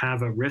individuals that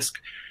have a risk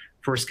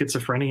for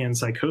schizophrenia and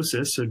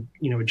psychosis, so,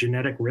 a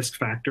genetic risk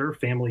factor,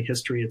 family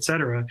history, et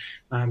cetera,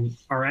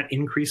 are at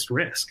increased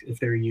risk if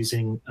they're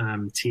using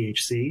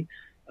THC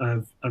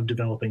of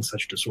developing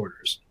such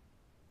disorders.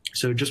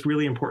 So just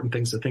really important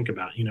things to think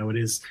about. It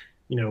is,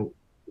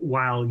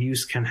 while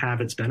use can have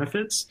its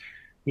benefits,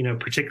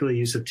 particularly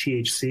use of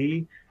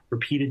THC,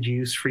 repeated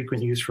use,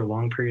 frequent use for a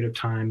long period of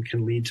time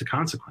can lead to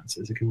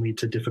consequences. It can lead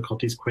to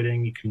difficulties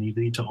quitting. It can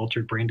lead to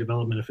altered brain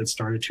development if it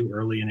started too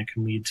early, and it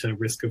can lead to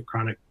risk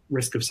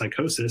of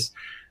psychosis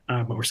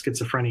or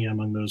schizophrenia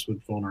among those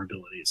with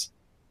vulnerabilities.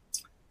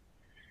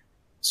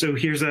 So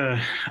here's an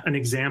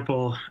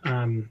example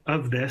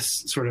of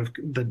this, sort of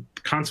the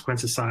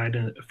consequences side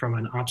from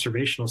an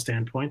observational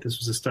standpoint. This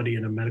was a study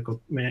in a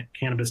medical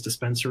cannabis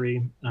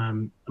dispensary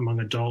among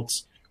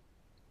adults,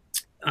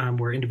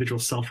 where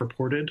individuals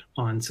self-reported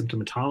on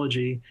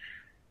symptomatology.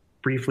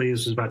 Briefly,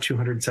 this was about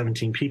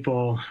 217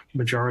 people,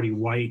 majority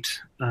white.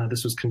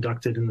 This was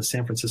conducted in the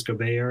San Francisco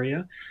Bay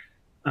Area.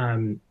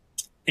 And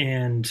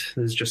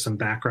there's just some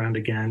background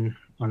again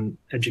on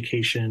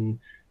education,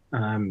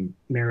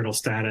 marital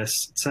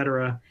status, et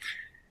cetera.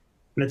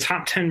 And the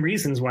top 10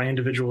 reasons why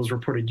individuals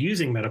reported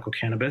using medical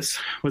cannabis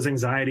was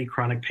anxiety,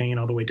 chronic pain,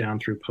 all the way down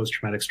through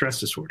post-traumatic stress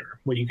disorder.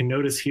 What you can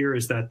notice here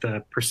is that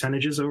the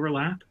percentages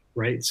overlap,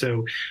 right?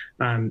 So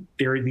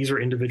these are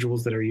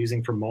individuals that are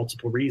using for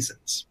multiple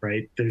reasons,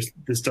 right?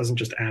 This doesn't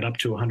just add up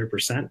to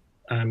 100%.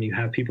 You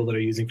have people that are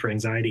using for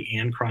anxiety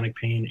and chronic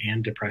pain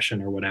and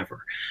depression or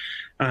whatever.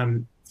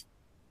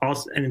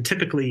 Also, and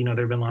typically, there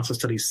have been lots of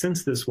studies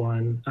since this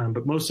one,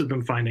 but most of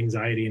them find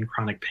anxiety and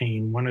chronic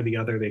pain, one or the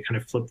other. They kind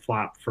of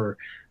flip-flop for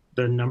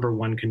the number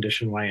one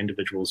condition why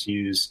individuals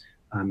use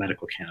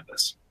medical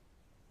cannabis.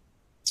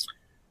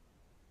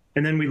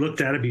 And then we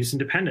looked at abuse and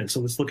dependence. So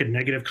let's look at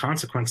negative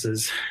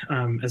consequences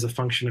as a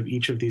function of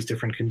each of these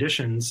different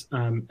conditions.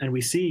 And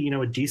we see,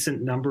 a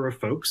decent number of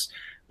folks,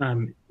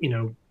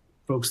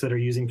 folks that are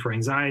using for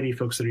anxiety,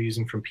 folks that are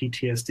using from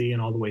PTSD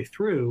and all the way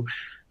through,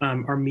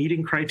 are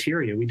meeting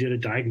criteria. We did a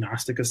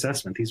diagnostic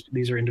assessment.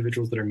 These are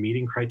individuals that are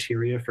meeting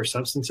criteria for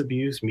substance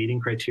abuse, meeting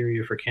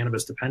criteria for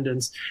cannabis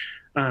dependence.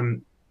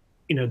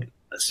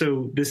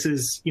 So this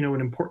is,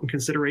 an important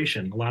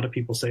consideration. A lot of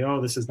people say,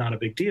 oh, this is not a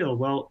big deal.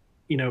 Well,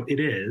 it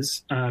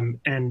is.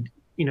 And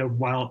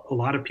while a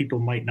lot of people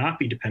might not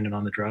be dependent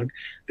on the drug,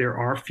 there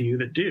are few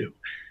that do.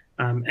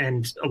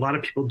 And a lot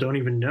of people don't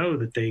even know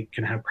that they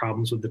can have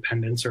problems with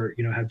dependence or,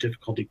 have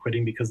difficulty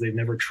quitting because they've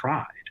never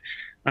tried.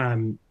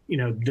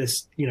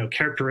 This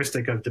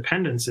characteristic of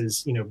dependence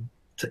is,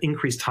 to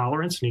increase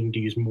tolerance, needing to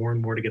use more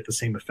and more to get the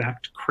same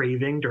effect,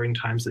 craving during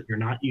times that you're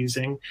not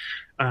using,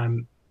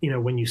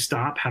 when you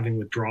stop, having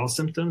withdrawal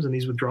symptoms, and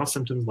these withdrawal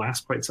symptoms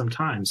last quite some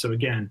time. So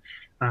again,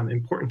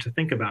 important to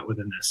think about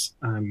within this,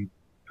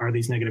 are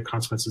these negative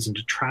consequences and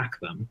to track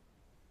them.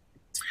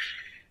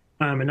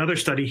 Another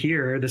study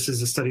here, this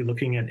is a study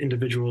looking at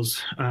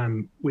individuals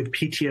with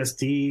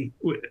PTSD,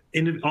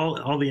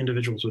 all the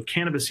individuals with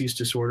cannabis use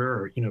disorder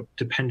or,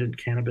 dependent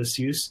cannabis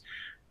use,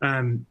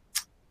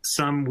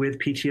 some with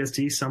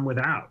PTSD, some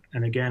without.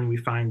 And again, we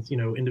find,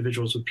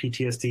 individuals with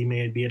PTSD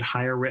may be at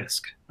higher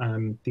risk.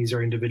 These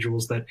are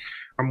individuals that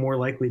are more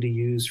likely to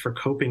use for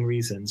coping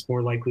reasons,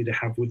 more likely to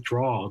have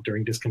withdrawal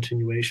during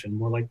discontinuation,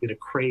 more likely to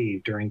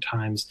crave during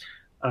times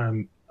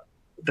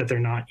that they're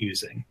not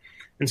using.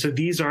 And so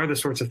these are the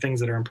sorts of things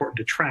that are important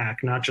to track,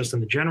 not just in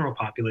the general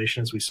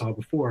population, as we saw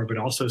before, but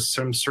also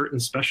some certain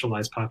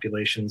specialized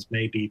populations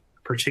may be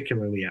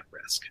particularly at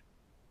risk.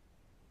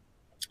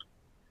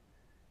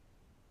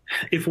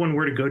 If one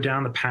were to go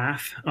down the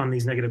path on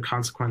these negative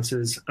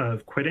consequences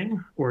of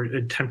quitting or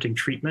attempting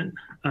treatment,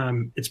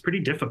 it's pretty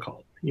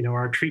difficult.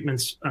 Our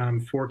treatments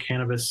for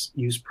cannabis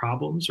use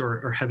problems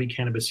or heavy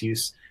cannabis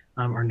use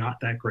are not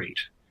that great.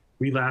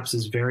 Relapse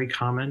is very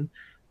common.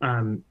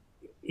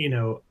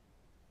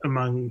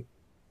 Among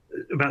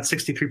about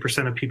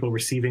 63% of people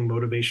receiving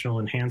motivational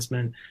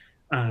enhancement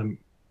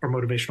or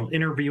motivational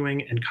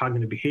interviewing and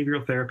cognitive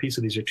behavioral therapy. So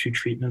these are two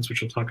treatments,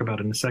 which we'll talk about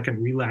in a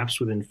second.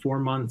 Relapse within 4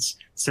 months,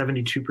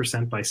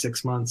 72% by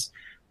 6 months.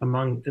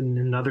 In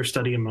another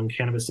study among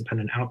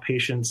cannabis-dependent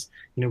outpatients,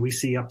 we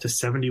see up to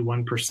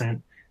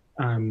 71%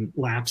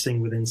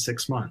 lapsing within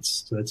 6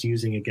 months. So that's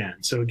using again.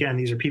 So again,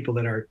 these are people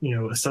that are,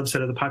 a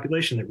subset of the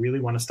population that really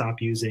want to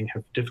stop using,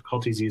 have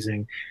difficulties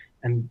using,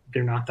 and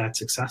they're not that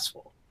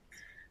successful.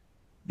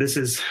 This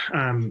is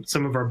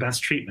some of our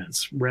best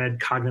treatments: red,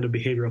 cognitive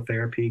behavioral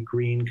therapy;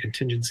 green,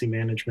 contingency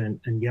management;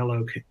 and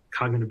yellow,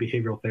 cognitive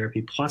behavioral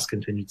therapy plus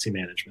contingency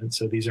management.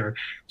 So these are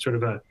sort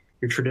of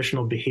your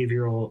traditional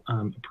behavioral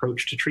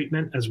approach to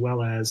treatment, as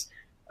well as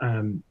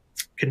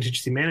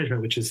contingency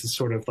management, which is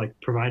sort of like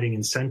providing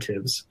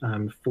incentives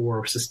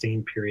for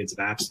sustained periods of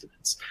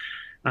abstinence.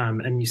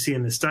 And you see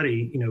in this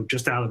study,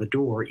 just out of the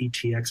door,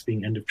 ETX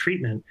being end of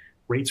treatment,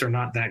 rates are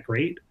not that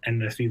great.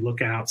 And if you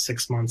look out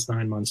 6 months,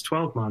 9 months,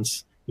 12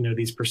 months,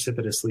 these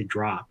precipitously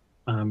drop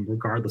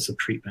regardless of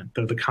treatment,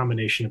 though the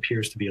combination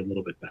appears to be a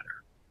little bit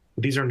better.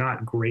 But these are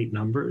not great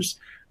numbers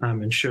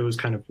and shows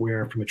kind of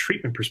where, from a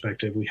treatment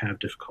perspective, we have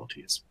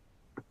difficulties.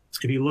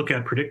 If you look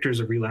at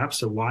predictors of relapse,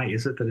 so why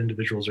is it that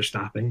individuals are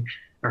stopping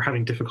or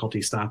having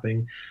difficulty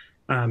stopping?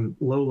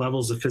 Low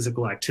levels of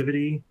physical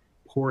activity,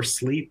 poor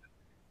sleep,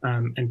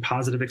 and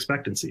positive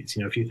expectancies.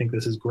 If you think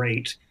this is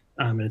great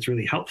and it's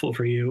really helpful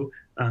for you,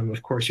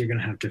 of course, you're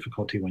going to have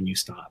difficulty when you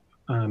stop.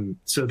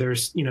 So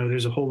there's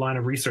a whole line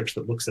of research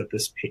that looks at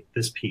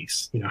this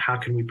piece. How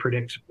can we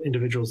predict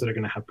individuals that are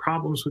going to have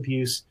problems with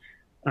use?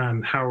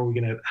 How are we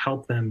going to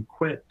help them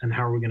quit? And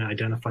how are we going to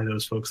identify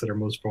those folks that are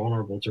most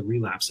vulnerable to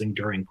relapsing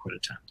during quit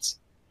attempts?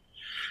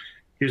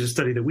 Here's a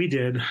study that we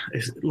did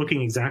is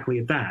looking exactly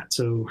at that.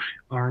 So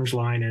orange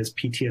line is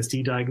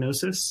PTSD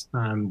diagnosis.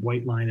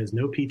 White line is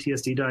no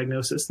PTSD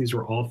diagnosis. These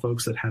were all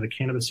folks that had a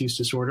cannabis use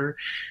disorder.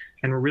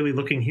 And we're really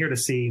looking here to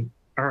see,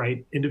 all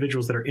right,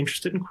 individuals that are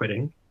interested in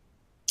quitting,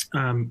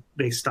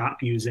 they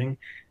stop using,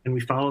 and we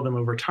follow them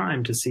over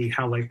time to see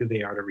how likely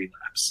they are to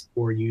relapse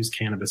or use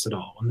cannabis at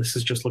all. And this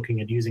is just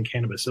looking at using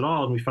cannabis at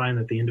all. And we find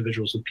that the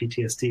individuals with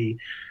PTSD,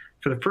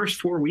 for the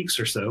first 4 weeks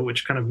or so,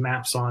 which kind of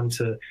maps on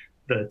to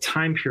the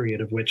time period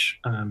of which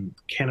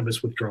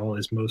cannabis withdrawal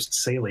is most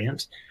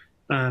salient,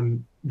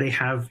 they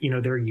have,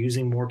 they're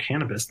using more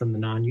cannabis than the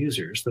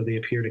non-users, though they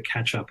appear to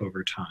catch up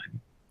over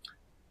time.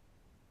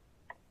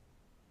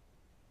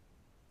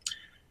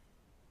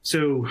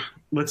 So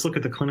let's look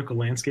at the clinical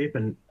landscape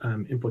and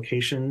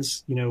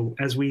implications.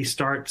 As we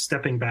start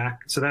stepping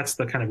back, so that's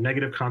the kind of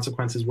negative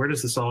consequences. Where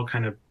does this all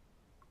kind of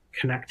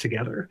connect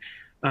together?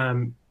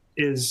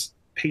 Is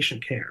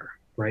patient care,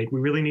 right? We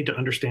really need to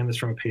understand this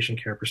from a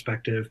patient care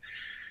perspective.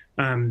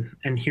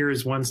 And here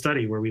is one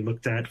study where we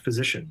looked at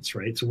physicians,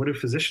 right? So what do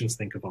physicians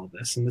think of all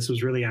this? And this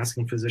was really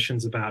asking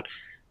physicians about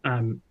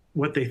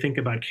what they think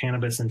about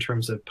cannabis in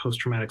terms of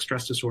post-traumatic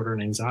stress disorder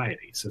and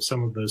anxiety. So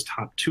some of those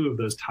two of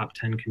those top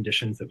 10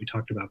 conditions that we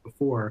talked about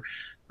before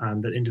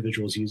that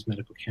individuals use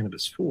medical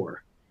cannabis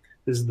for.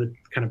 This is the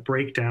kind of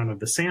breakdown of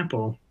the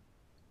sample.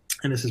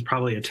 And this is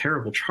probably a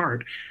terrible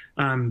chart,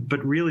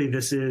 but really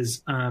this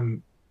is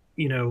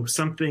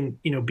something,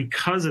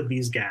 because of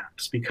these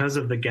gaps, because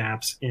of the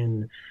gaps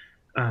in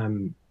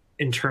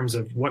terms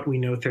of what we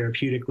know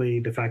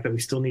therapeutically, the fact that we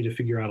still need to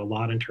figure out a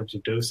lot in terms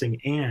of dosing,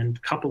 and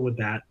coupled with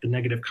that, the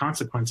negative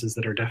consequences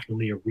that are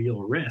definitely a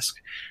real risk,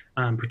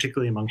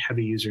 particularly among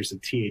heavy users of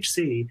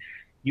THC.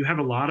 You have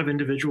a lot of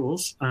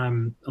individuals,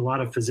 a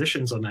lot of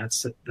physicians on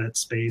that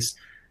space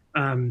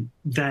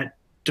that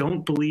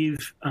don't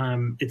believe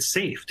it's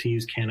safe to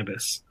use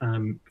cannabis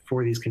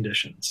for these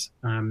conditions,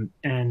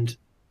 and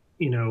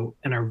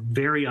are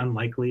very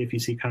unlikely, if you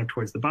see kind of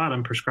towards the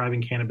bottom,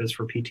 prescribing cannabis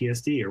for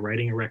PTSD or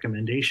writing a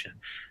recommendation,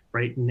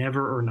 right?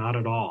 Never or not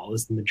at all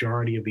is the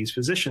majority of these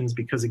physicians,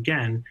 because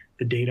again,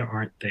 the data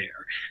aren't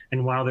there.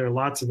 And while there are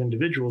lots of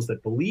individuals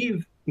that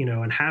believe,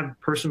 and have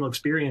personal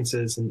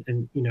experiences,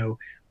 and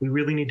we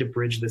really need to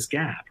bridge this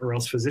gap, or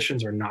else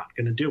physicians are not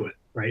going to do it,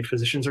 right?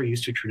 Physicians are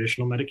used to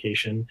traditional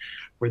medication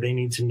where they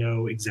need to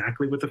know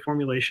exactly what the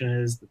formulation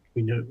is.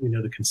 We know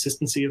the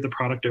consistency of the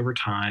product over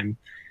time.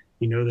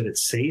 You know that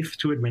it's safe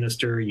to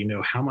administer, you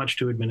know how much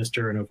to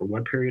administer and over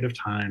what period of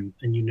time,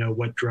 and you know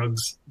what drug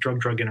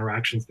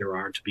interactions there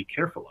are to be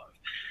careful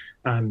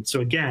of. So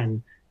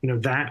again,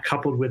 that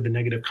coupled with the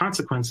negative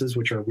consequences,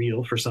 which are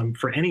real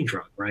for any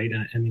drug, right?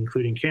 And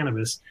including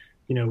cannabis,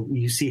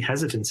 you see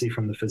hesitancy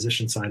from the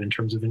physician side in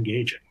terms of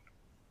engaging.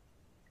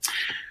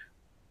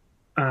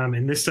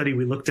 In this study,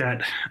 we looked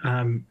at,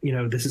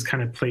 this is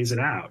kind of plays it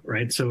out,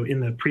 right? So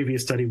in the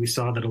previous study, we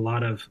saw that a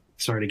lot of,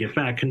 so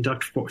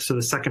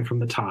the second from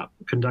the top,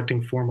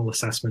 conducting formal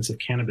assessments of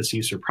cannabis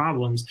use or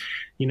problems,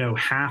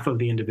 half of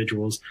the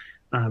individuals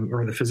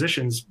or the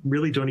physicians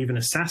really don't even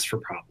assess for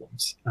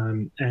problems.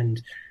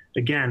 And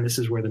again, this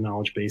is where the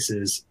knowledge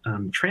base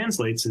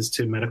translates is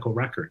to medical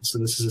records. So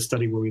this is a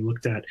study where we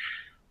looked at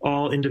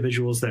all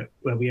individuals that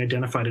we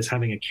identified as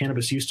having a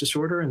cannabis use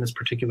disorder in this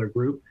particular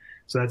group.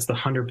 So that's the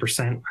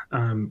 100%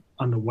 on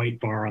the white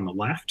bar on the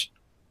left.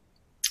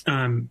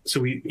 So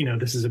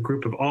this is a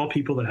group of all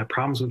people that have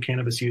problems with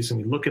cannabis use,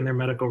 and we look in their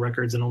medical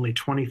records, and only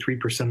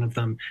 23% of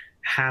them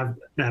have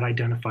that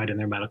identified in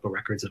their medical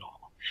records at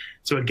all.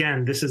 So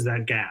again, this is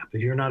that gap.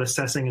 If you're not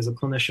assessing as a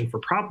clinician for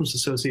problems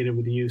associated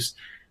with use,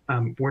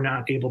 we're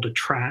not able to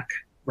track,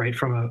 right,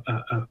 from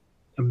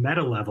a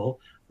meta level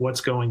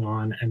what's going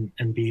on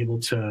and be able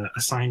to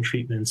assign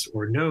treatments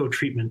or know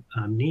treatment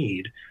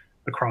need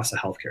across a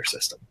healthcare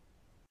system.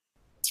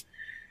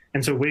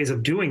 And so ways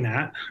of doing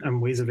that,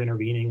 ways of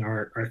intervening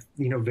are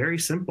very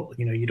simple.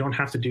 You don't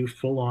have to do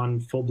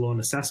full-blown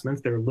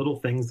assessments. There are little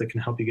things that can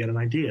help you get an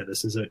idea.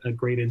 This is a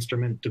great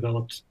instrument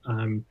developed,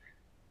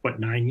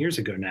 9 years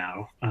ago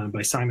now,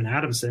 by Simon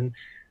Adamson,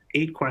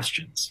 8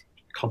 questions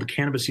called the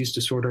Cannabis Use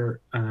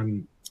Disorder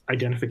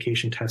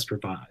Identification Test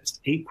Revised.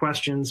 8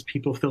 questions,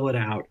 people fill it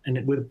out,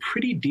 and with a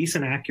pretty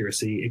decent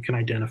accuracy, it can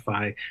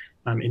identify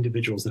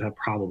individuals that have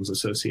problems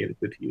associated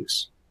with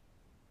use.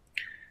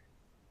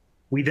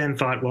 We then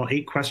thought, well,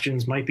 8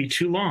 questions might be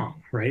too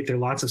long, right? There are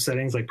lots of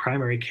settings like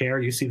primary care.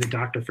 You see the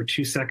doctor for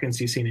 2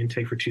 seconds, you see an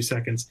intake for 2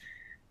 seconds.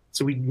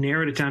 So we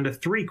narrowed it down to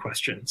 3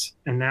 questions.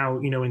 And now,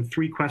 in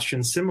 3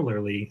 questions,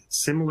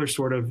 similar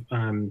sort of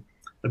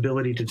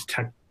ability to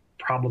detect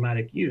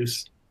problematic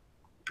use.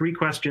 3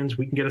 questions,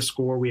 we can get a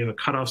score. We have a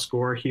cutoff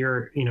score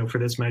here, for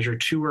this measure,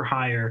 2 or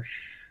higher.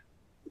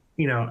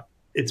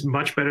 It's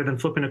much better than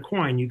flipping a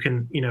coin. You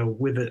can,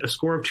 with a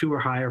score of 2 or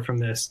higher from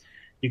this,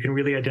 you can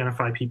really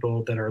identify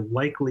people that are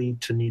likely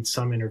to need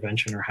some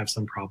intervention or have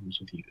some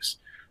problems with use.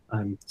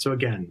 So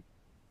again,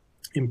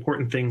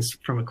 important things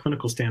from a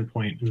clinical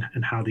standpoint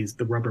and how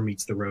the rubber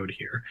meets the road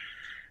here.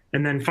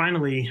 And then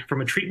finally,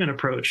 from a treatment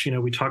approach,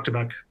 we talked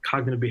about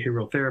cognitive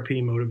behavioral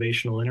therapy,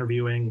 motivational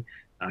interviewing,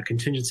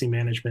 contingency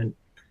management,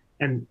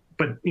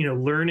 but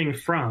learning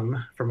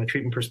from a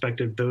treatment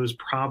perspective, those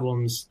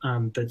problems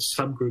that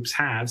subgroups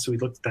have. So we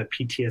looked at that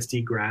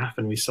PTSD graph,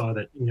 and we saw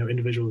that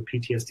individuals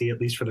with PTSD, at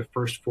least for the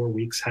first 4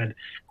 weeks, had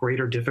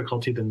greater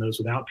difficulty than those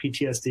without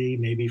PTSD.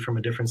 Maybe from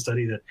a different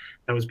study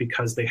that was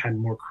because they had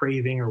more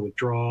craving or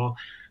withdrawal.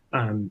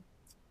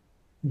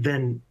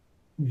 Then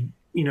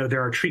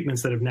there are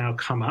treatments that have now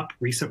come up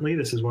recently.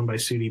 This is one by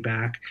Sudi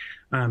Back,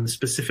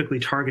 specifically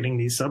targeting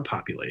these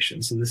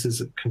subpopulations. So this is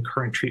a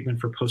concurrent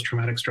treatment for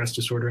post-traumatic stress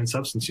disorder and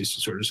substance use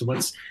disorder. So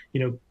let's,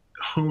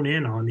 hone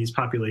in on these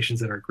populations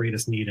that are at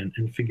greatest need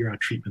and figure out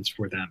treatments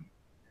for them.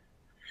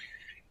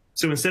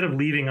 So instead of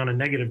leaving on a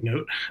negative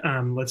note,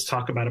 let's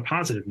talk about a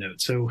positive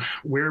note. So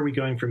where are we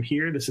going from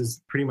here? This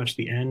is pretty much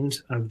the end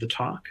of the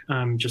talk.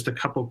 Just a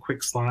couple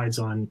quick slides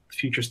on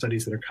future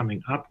studies that are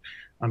coming up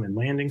and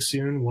landing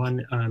soon.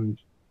 One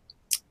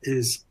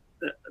is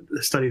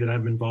the study that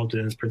I've been involved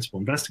in as principal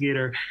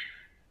investigator,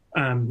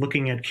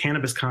 looking at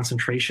cannabis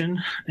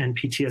concentration and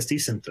PTSD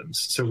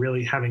symptoms. So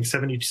really having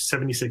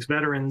 76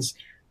 veterans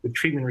with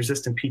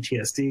treatment-resistant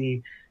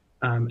PTSD,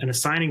 and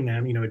assigning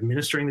them,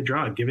 administering the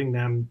drug, giving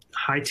them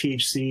high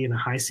THC and a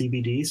high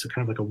CBD, so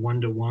kind of like a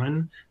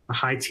 1-to-1, a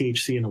high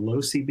THC and a low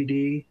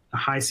CBD, a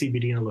high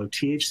CBD and a low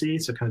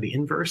THC, so kind of the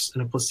inverse,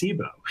 and a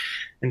placebo.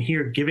 And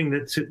here, giving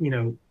it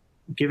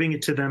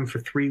to them for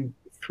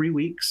three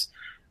weeks,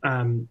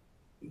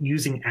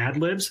 using ad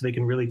libs, so they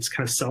can really just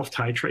kind of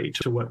self-titrate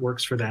to what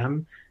works for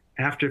them.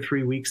 After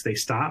 3 weeks, they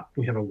stop.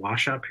 We have a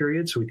washout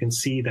period, so we can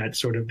see that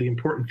sort of the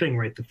important thing,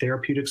 right? The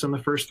therapeutics on the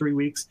first 3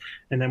 weeks,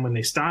 and then when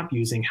they stop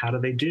using, how do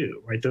they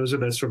do, right? Those are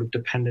the sort of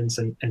dependence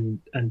and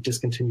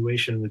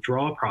discontinuation and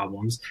withdrawal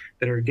problems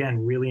that are,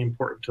 again, really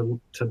important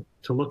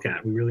to look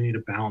at. We really need a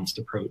balanced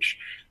approach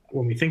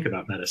when we think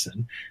about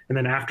medicine. And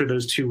then after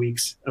those 2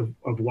 weeks of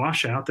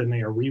washout, then they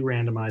are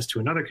re-randomized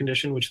to another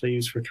condition, which they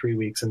use for 3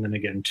 weeks, and then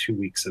again, 2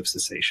 weeks of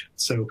cessation.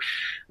 So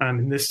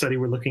in this study,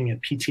 we're looking at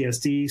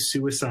PTSD,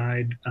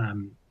 suicide,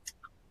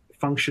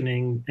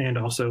 functioning, and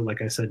also,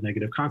 like I said,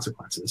 negative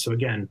consequences. So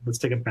again, let's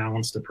take a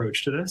balanced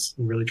approach to this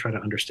and really try to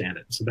understand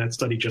it. So that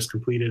study just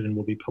completed and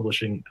we'll be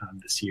publishing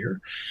this year.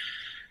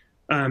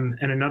 And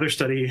another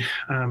study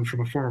from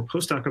a former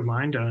postdoc of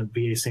mine down at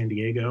VA San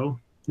Diego.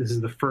 This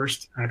is the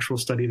first actual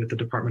study that the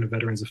Department of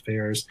Veterans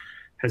Affairs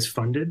has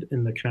funded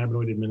in the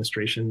cannabinoid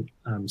administration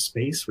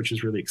space, which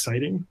is really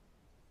exciting.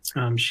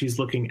 She's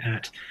looking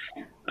at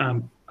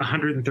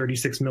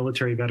 136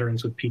 military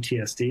veterans with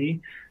PTSD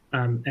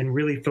and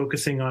really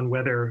focusing on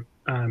whether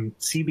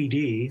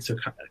CBD, so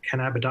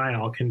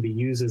cannabidiol, can be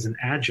used as an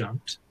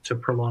adjunct to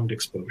prolonged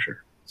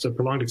exposure. So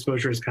prolonged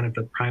exposure is kind of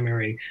the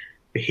primary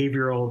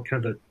behavioral,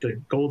 kind of the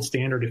gold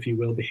standard, if you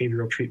will,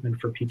 behavioral treatment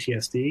for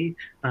PTSD,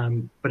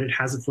 but it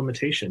has its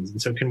limitations.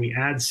 And so can we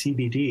add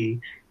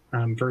CBD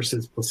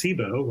versus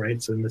placebo,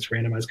 right? So in this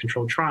randomized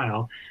controlled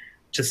trial,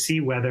 to see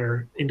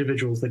whether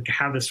individuals that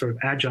have this sort of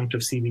adjunct of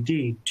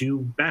CBD do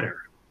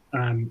better.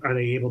 Are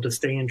they able to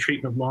stay in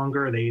treatment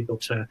longer? Are they able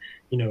to,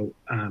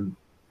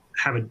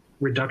 have a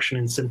reduction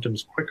in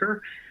symptoms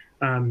quicker?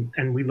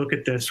 And we look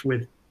at this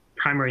with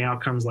primary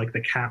outcomes like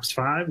the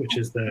CAPS-5, which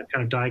is the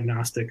kind of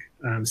diagnostic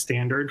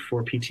standard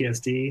for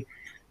PTSD,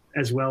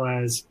 as well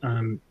as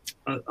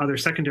other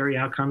secondary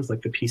outcomes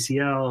like the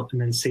PCL,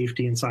 and then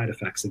safety and side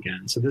effects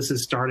again. So this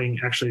is starting,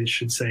 actually, I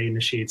should say,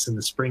 initiates in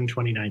the spring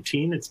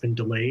 2019. It's been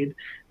delayed.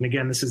 And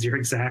again, this is your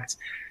exact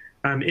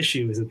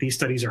issue, is that these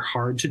studies are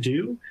hard to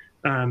do.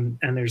 And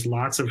there's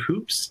lots of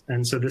hoops.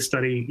 And so this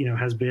study,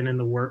 has been in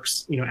the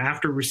works,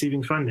 after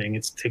receiving funding.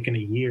 It's taken a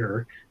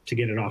year to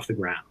get it off the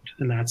ground.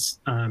 And that's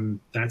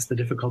the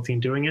difficulty in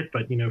doing it.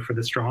 But, for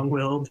the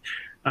strong-willed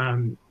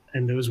and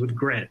those with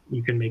grit,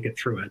 you can make it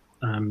through it.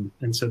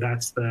 And so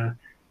that's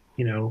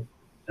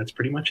that's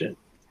pretty much it.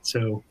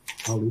 So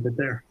I'll leave it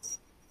there.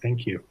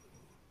 Thank you.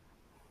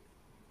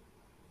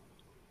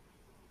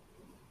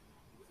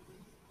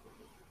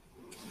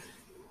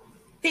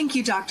 Thank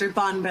you, Dr.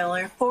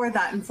 Bonn-Miller, for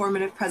that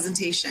informative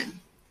presentation.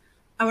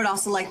 I would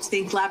also like to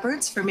thank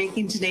LabRoots for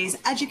making today's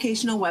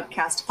educational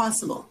webcast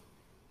possible.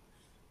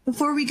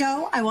 Before we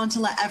go, I want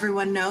to let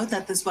everyone know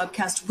that this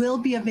webcast will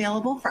be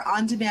available for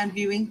on-demand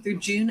viewing through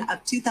June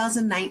of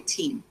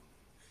 2019.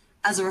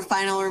 As a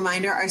final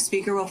reminder, our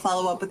speaker will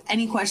follow up with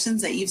any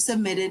questions that you've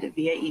submitted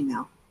via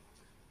email.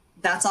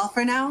 That's all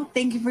for now.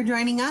 Thank you for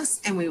joining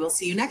us, and we will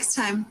see you next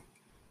time.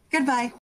 Goodbye.